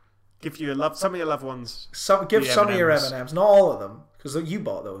one. Give some of your loved ones. Give the some of your M&Ms. M&Ms, not all of them, because you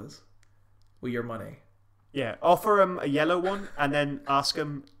bought those with your money. Yeah, offer them a yellow one and then ask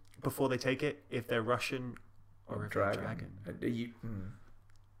them before they take it if they're Russian or if they're dragon.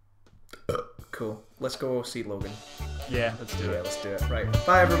 Cool. Let's go see Logan. Yeah, let's do it. Let's do it. Right.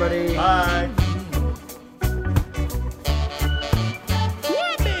 Bye, everybody. Bye.